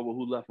arguing over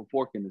who left a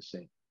fork in the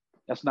sink.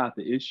 That's not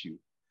the issue.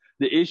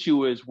 The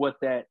issue is what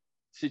that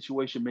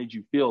situation made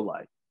you feel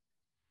like.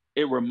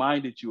 It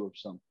reminded you of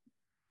something.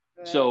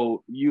 Right.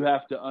 So you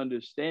have to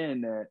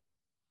understand that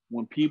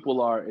when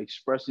people are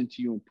expressing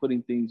to you and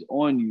putting things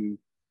on you,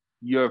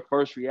 your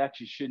first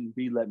reaction shouldn't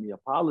be, let me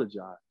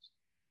apologize.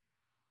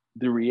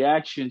 The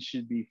reaction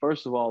should be,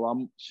 first of all,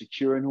 I'm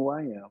secure in who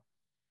I am.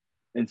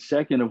 And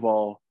second of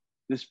all,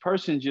 this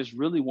person just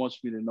really wants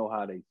me to know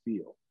how they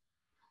feel.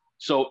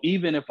 So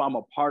even if I'm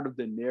a part of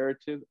the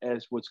narrative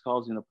as what's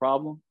causing the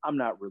problem, I'm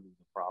not really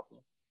the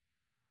problem.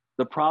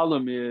 The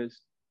problem is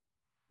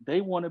they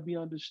want to be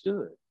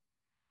understood.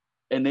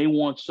 And they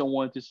want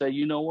someone to say,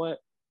 you know what?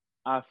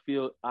 I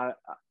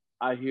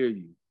hear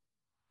you.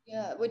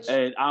 Yeah, which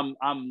And I'm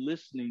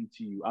listening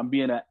to you. I'm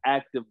being an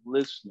active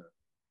listener.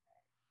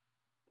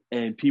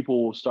 And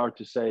people will start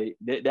to say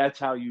that's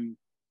how you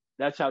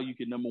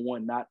can, number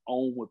one, not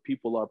own what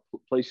people are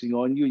placing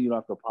on you. You don't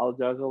have to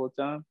apologize all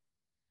the time.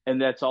 And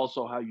that's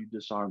also how you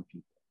disarm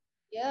people.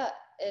 yeah,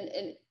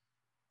 and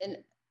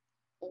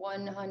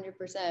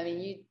 100%. I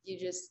mean, you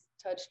just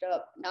touched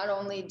up. Not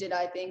only did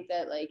I think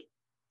that, like,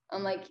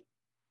 I'm like,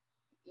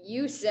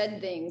 you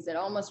said things that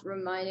almost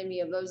reminded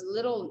me of those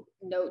little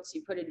notes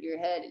you put into your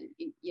head,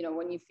 you know,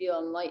 when you feel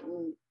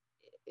enlightened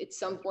at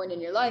some point in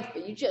your life,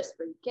 but you just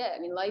forget. I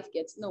mean, life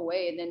gets in the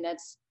way, and then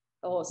that's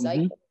the whole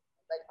cycle. Like,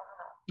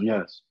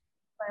 Yes.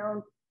 my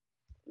own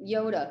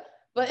Yoda,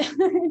 but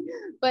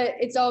but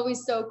it's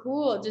always so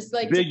cool, just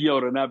like Big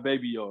Yoda, not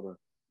Baby Yoda.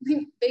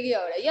 Big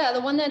Yoda, yeah,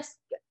 the one that's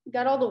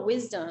got all the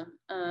wisdom.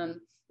 Yeah,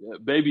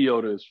 Baby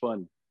Yoda is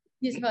funny.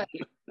 He's funny.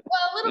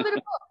 Well, a little bit of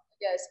both, I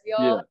guess. We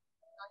all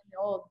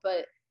old,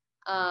 but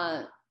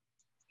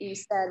you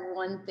said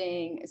one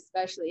thing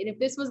especially, and if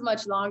this was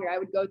much longer, I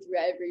would go through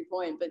every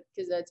point, but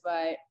because that's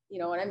why, you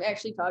know, when I'm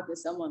actually talking to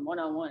someone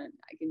one-on-one,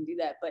 I can do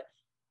that. But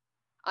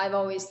I've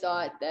always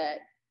thought that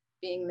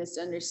being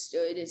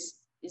misunderstood is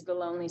the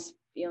loneliest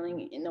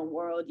feeling in the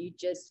world. You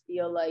just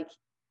feel like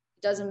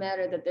it doesn't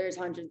matter that there's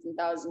hundreds and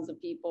thousands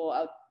of people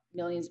out,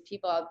 millions of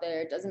people out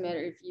there. It doesn't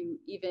matter if you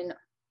even,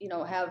 you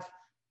know, have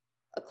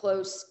a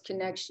close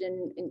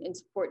connection and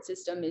support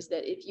system, is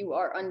that if you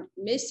are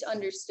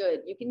misunderstood,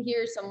 you can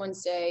hear someone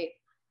say,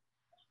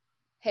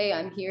 hey,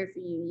 I'm here for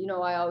you, you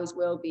know, I always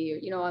will be, or,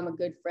 you know, I'm a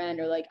good friend,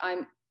 or like,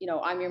 I'm, you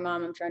know, I'm your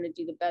mom, I'm trying to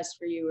do the best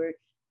for you, or,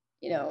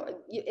 you know,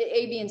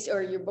 A, B, and C,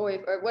 or your boy,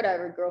 or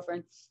whatever,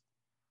 girlfriend,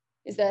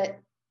 is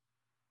that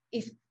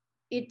if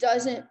it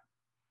doesn't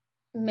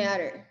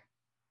matter,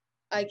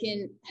 I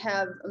can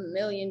have a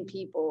million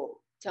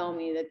people tell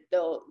me that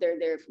they're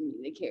there for me,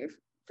 they care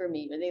for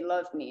me, or they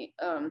love me.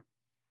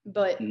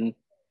 But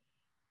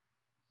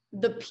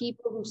the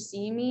people who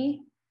see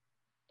me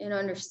and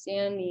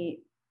understand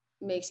me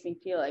makes me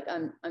feel like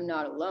I'm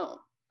not alone.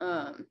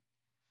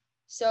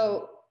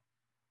 So,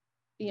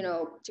 you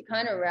know, to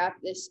kind of wrap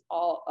this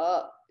all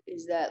up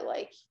is that,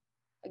 like,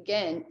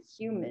 again,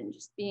 human,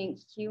 just being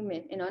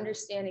human and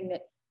understanding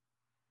that,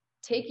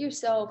 take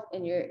yourself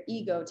and your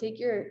ego, just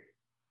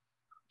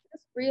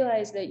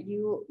realize that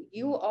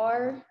you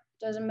are,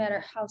 doesn't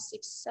matter how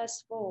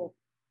successful,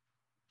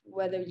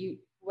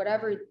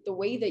 whatever the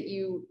way that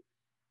you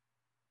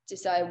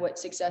decide what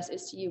success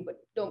is to you, but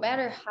no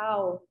matter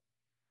how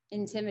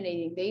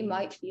intimidating they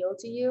might feel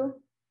to you,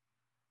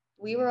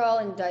 we were all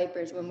in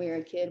diapers when we were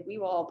a kid. We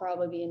will all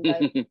probably be in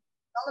diapers.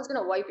 Someone's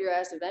gonna wipe your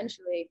ass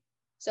eventually.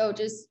 So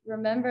just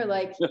remember,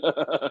 like,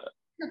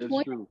 the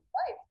point of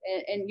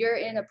life, and you're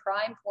in a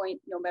prime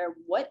point no matter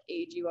what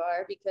age you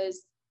are,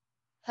 because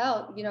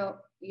hell, you know,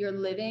 you're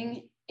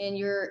living, and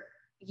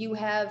you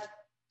have,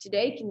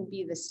 today can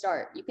be the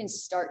start. You can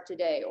start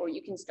today, or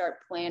you can start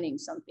planning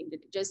something to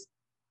just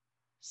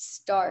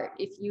start.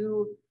 If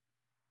you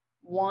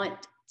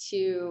want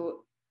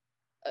to,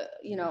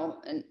 you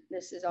know, and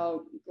this is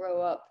all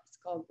grow up. It's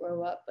called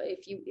grow up. But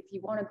if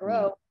you want to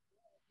grow,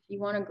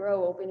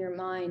 open your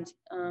mind,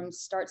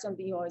 start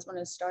something you always want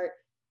to start,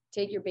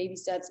 take your baby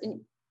steps.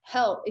 And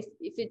hell, if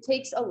it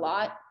takes a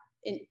lot,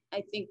 and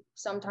I think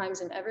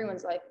sometimes in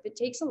everyone's life, if it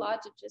takes a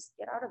lot to just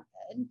get out of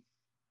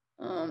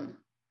bed,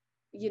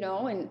 you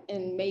know,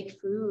 and make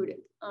food,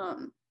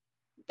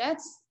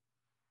 that's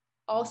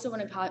also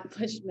an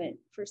accomplishment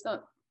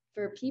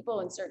for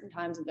people in certain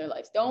times of their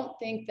life. Don't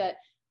think that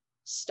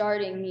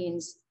starting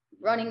means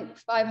running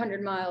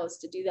 500 miles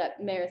to do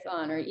that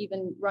marathon, or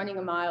even running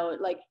a mile.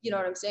 Like, you know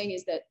what I'm saying,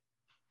 is that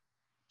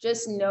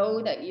just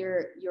know that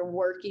you're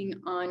working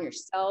on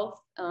yourself.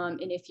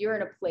 And if you're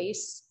in a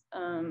place,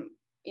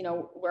 you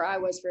know, where I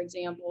was, for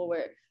example,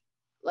 where,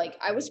 like,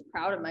 I was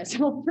proud of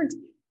myself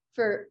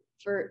for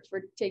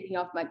taking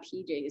off my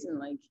PJs, and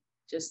like,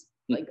 just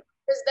like,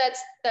 because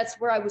that's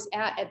where I was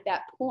at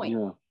that point.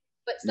 Yeah.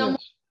 But someone,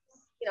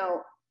 you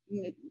know,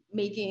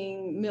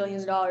 making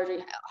millions of dollars,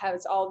 or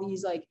has all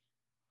these like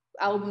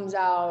albums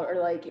out,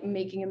 or like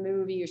making a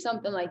movie or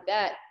something like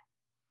that,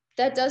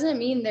 that doesn't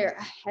mean they're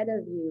ahead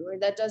of you, or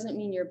that doesn't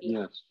mean you're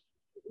behind.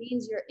 It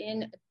means you're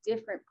in a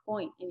different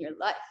point in your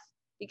life,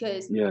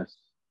 because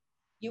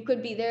you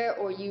could be there,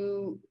 or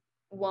you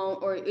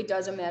won't, or it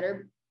doesn't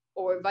matter,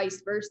 or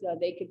vice versa.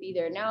 They could be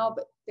there now,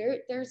 but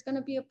there's going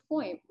to be a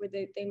point where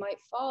they might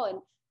fall.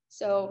 And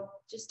so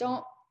just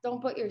don't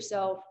cut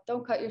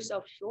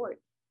yourself short.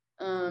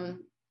 And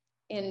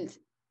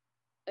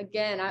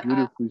again,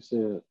 beautifully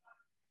said.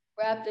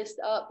 Wrap this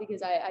up,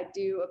 because I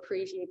do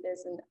appreciate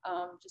this, and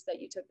just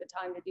that you took the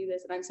time to do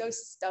this. And I'm so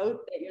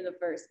stoked that you're the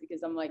first,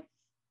 because I'm like,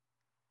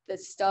 the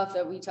stuff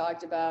that we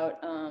talked about,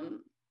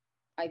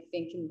 I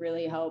think can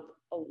really help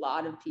a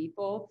lot of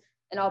people.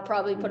 And I'll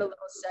probably put a little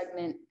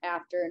segment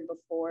after and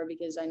before,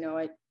 because I know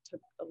I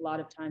took a lot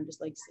of time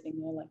just like sitting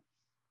there,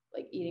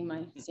 like eating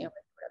my sandwich,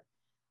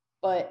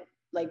 but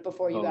like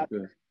before you got,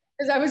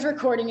 because I was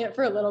recording it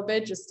for a little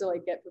bit just to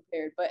like get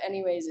prepared. But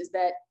anyways, is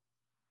that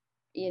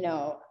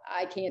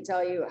I can't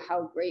tell you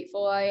how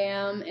grateful I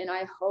am. And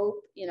I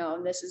hope,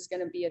 and this is going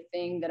to be a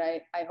thing that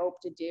I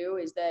hope to do,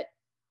 is that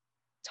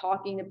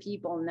talking to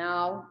people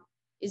now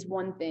is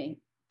one thing,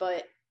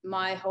 but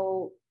my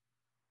whole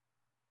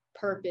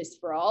purpose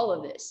for all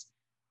of this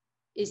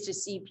is to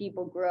see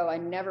people grow. I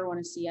never want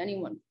to see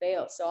anyone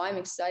fail. So I'm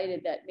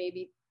excited that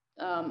maybe,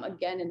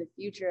 again, in the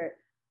future,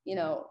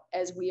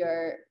 as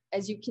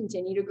you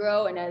continue to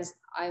grow and as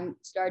I'm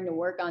starting to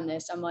work on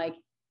this, I'm like,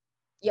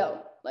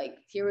 yo, like,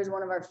 here was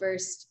one of our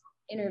first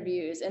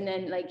interviews. And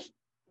then like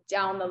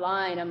down the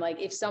line, I'm like,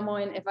 if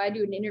I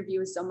do an interview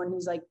with someone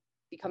who's like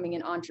becoming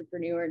an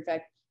entrepreneur, in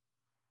fact,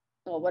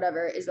 well,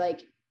 whatever, is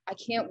like, I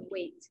can't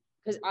wait,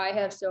 because I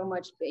have so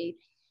much faith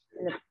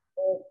in the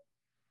people,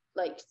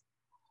 like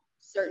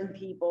certain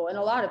people and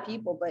a lot of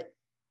people, but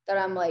that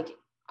I'm like,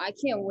 I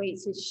can't wait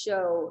to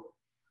show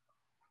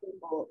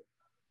people,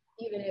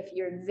 even if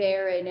you're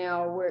there right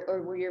now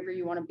or wherever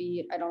you want to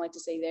be. I don't like to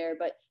say there,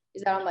 but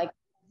is that I'm like,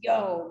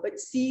 yo, but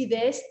see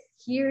this,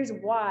 here's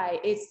why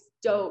it's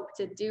dope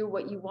to do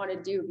what you want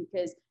to do,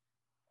 because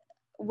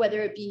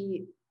whether it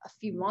be a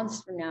few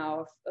months from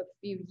now, a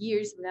few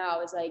years from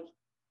now, is like,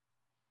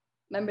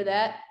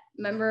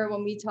 remember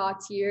when we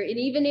talked here, and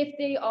even if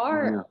they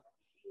are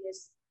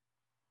this,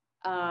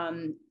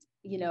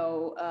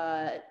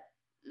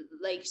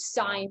 like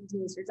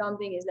scientists or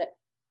something, is that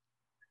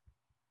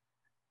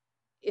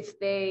if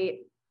they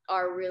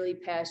are really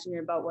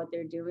passionate about what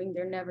they're doing,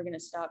 they're never going to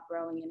stop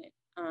growing in it.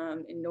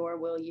 And nor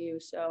will you.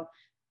 So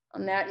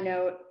on that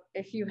note,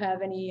 if you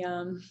have any,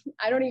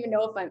 I don't even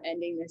know if I'm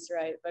ending this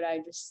right, but I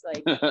just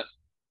like,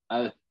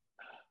 I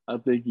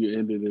think you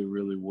ended it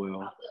really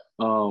well.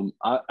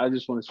 I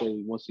just want to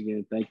say once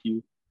again, thank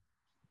you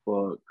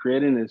for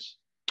creating this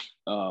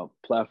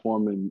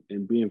platform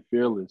and being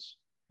fearless,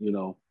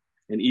 and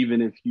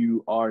even if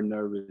you are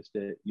nervous,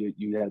 that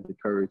you have the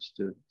courage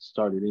to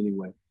start it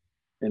anyway,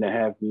 and to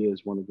have me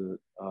as one of the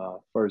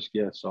first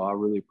guests. So I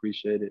really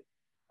appreciate it.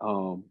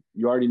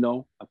 You already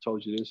know, I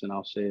told you this and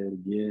I'll say it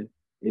again.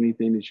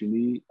 Anything that you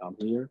need, I'm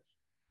here.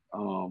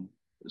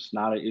 It's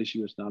not an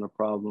issue. It's not a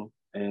problem.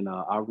 And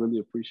I really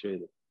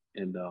appreciate it.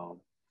 And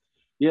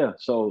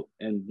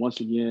and once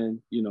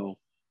again,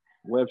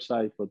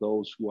 website for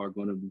those who are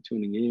going to be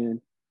tuning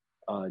in,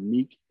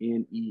 Neek,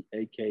 NEAK-CO.com.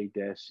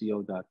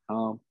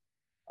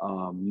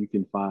 You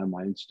can find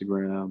my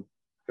Instagram,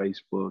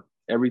 Facebook,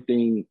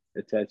 everything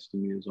attached to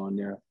me is on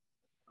there.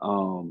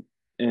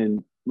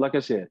 And like I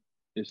said,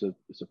 it's a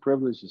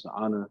privilege, it's an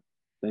honor.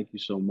 Thank you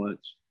so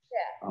much.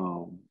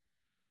 Yeah.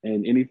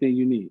 And anything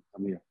you need,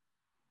 I'm here.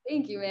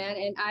 Thank you, man.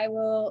 And I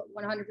will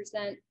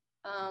 100%.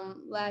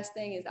 Last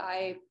thing is,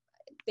 I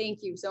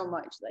thank you so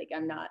much. Like,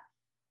 I'm not,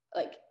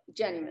 like,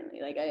 genuinely,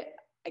 like, I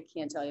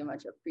can't tell you how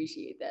much I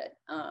appreciate that.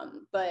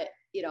 But,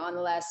 on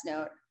the last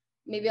note,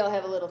 maybe I'll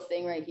have a little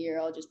thing right here.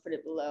 I'll just put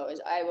it below,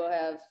 is I will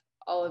have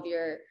all of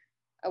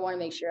I want to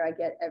make sure I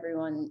get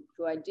everyone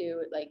who I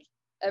do, like,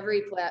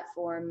 every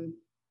platform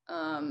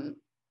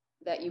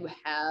that you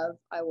have,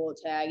 I will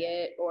tag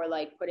it or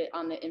like put it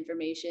on the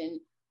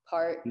information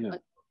part,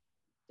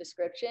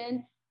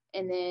 description.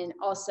 And then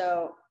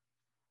also,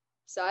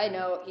 side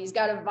note, he's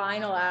got a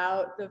vinyl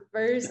out, the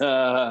first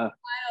vinyl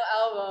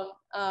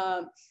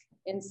album.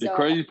 And so the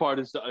crazy part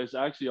is it's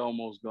actually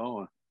almost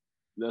gone.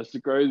 That's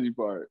the crazy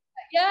part.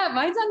 Yeah,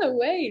 mine's on the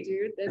way,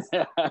 dude. That's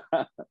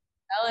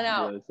selling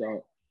out. Yeah,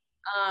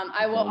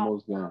 I will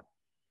almost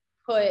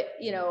put,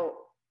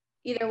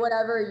 either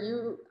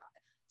whatever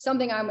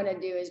something I'm going to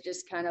do is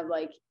just kind of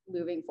like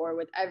moving forward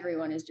with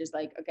everyone is just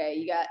like, okay,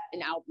 you got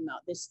an album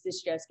out. This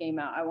just came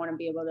out. I want to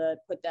be able to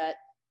put that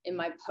in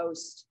my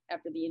post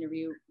after the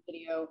interview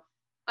video.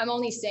 I'm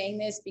only saying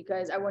this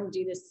because I wouldn't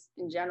do this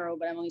in general,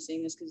 but I'm only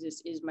saying this because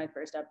this is my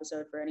first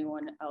episode for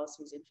anyone else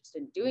who's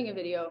interested in doing a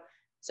video.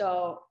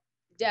 So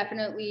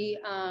definitely,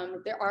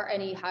 if there are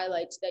any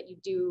highlights that you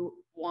do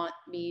want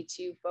me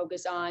to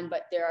focus on,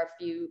 but there are a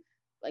few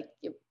like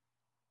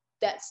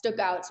that stuck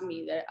out to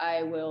me that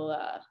I will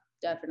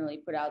definitely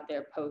put out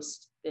there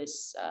posting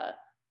this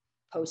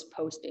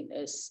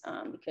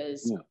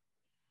because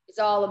it's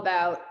all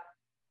about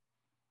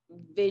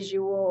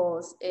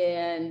visuals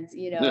and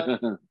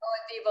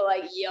people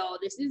like, yo,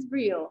 this is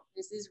real,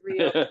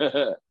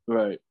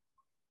 right.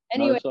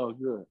 Anyway, it's all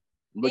good.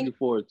 I'm looking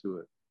forward to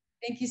it.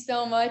 Thank you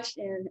so much,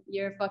 and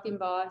you're a fucking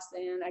boss,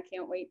 and I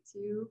can't wait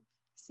to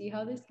see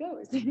how this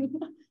goes.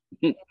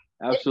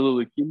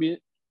 Absolutely.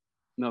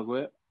 Go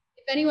ahead.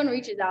 If anyone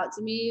reaches out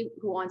to me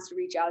who wants to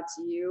reach out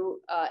to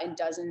you and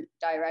doesn't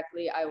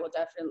directly, I will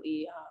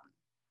definitely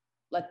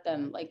let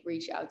them like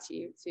reach out to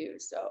you too.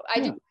 So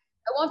I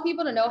want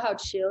people to know how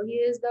chill he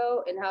is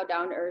though, and how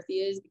down to earth he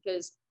is,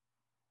 because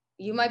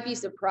you might be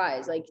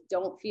surprised. Like,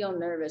 don't feel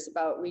nervous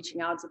about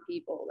reaching out to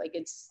people. Like,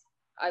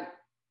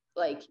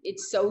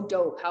 it's so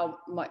dope how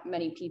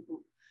many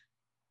people,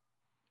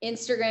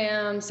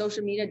 Instagram,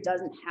 social media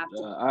doesn't have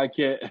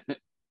to.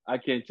 I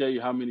can't tell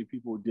you how many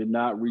people did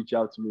not reach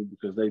out to me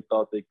because they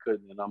thought they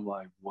couldn't. And I'm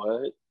like,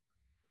 what?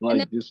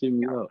 Like, just hit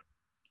me up.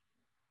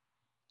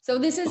 So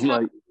this is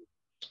how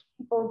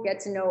people get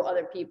to know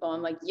other people.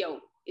 I'm like, yo,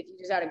 if you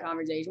just had a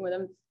conversation with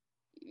them,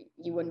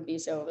 you wouldn't be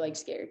so like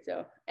scared.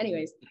 So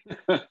anyways,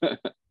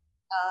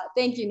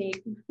 thank you,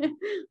 Nick.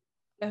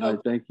 I hope All right,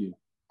 thank you.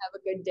 have a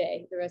good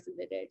day the rest of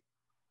the day.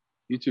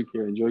 You too,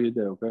 Kara. Enjoy your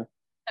day, okay? All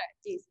right,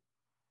 peace.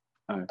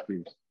 All right,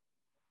 peace.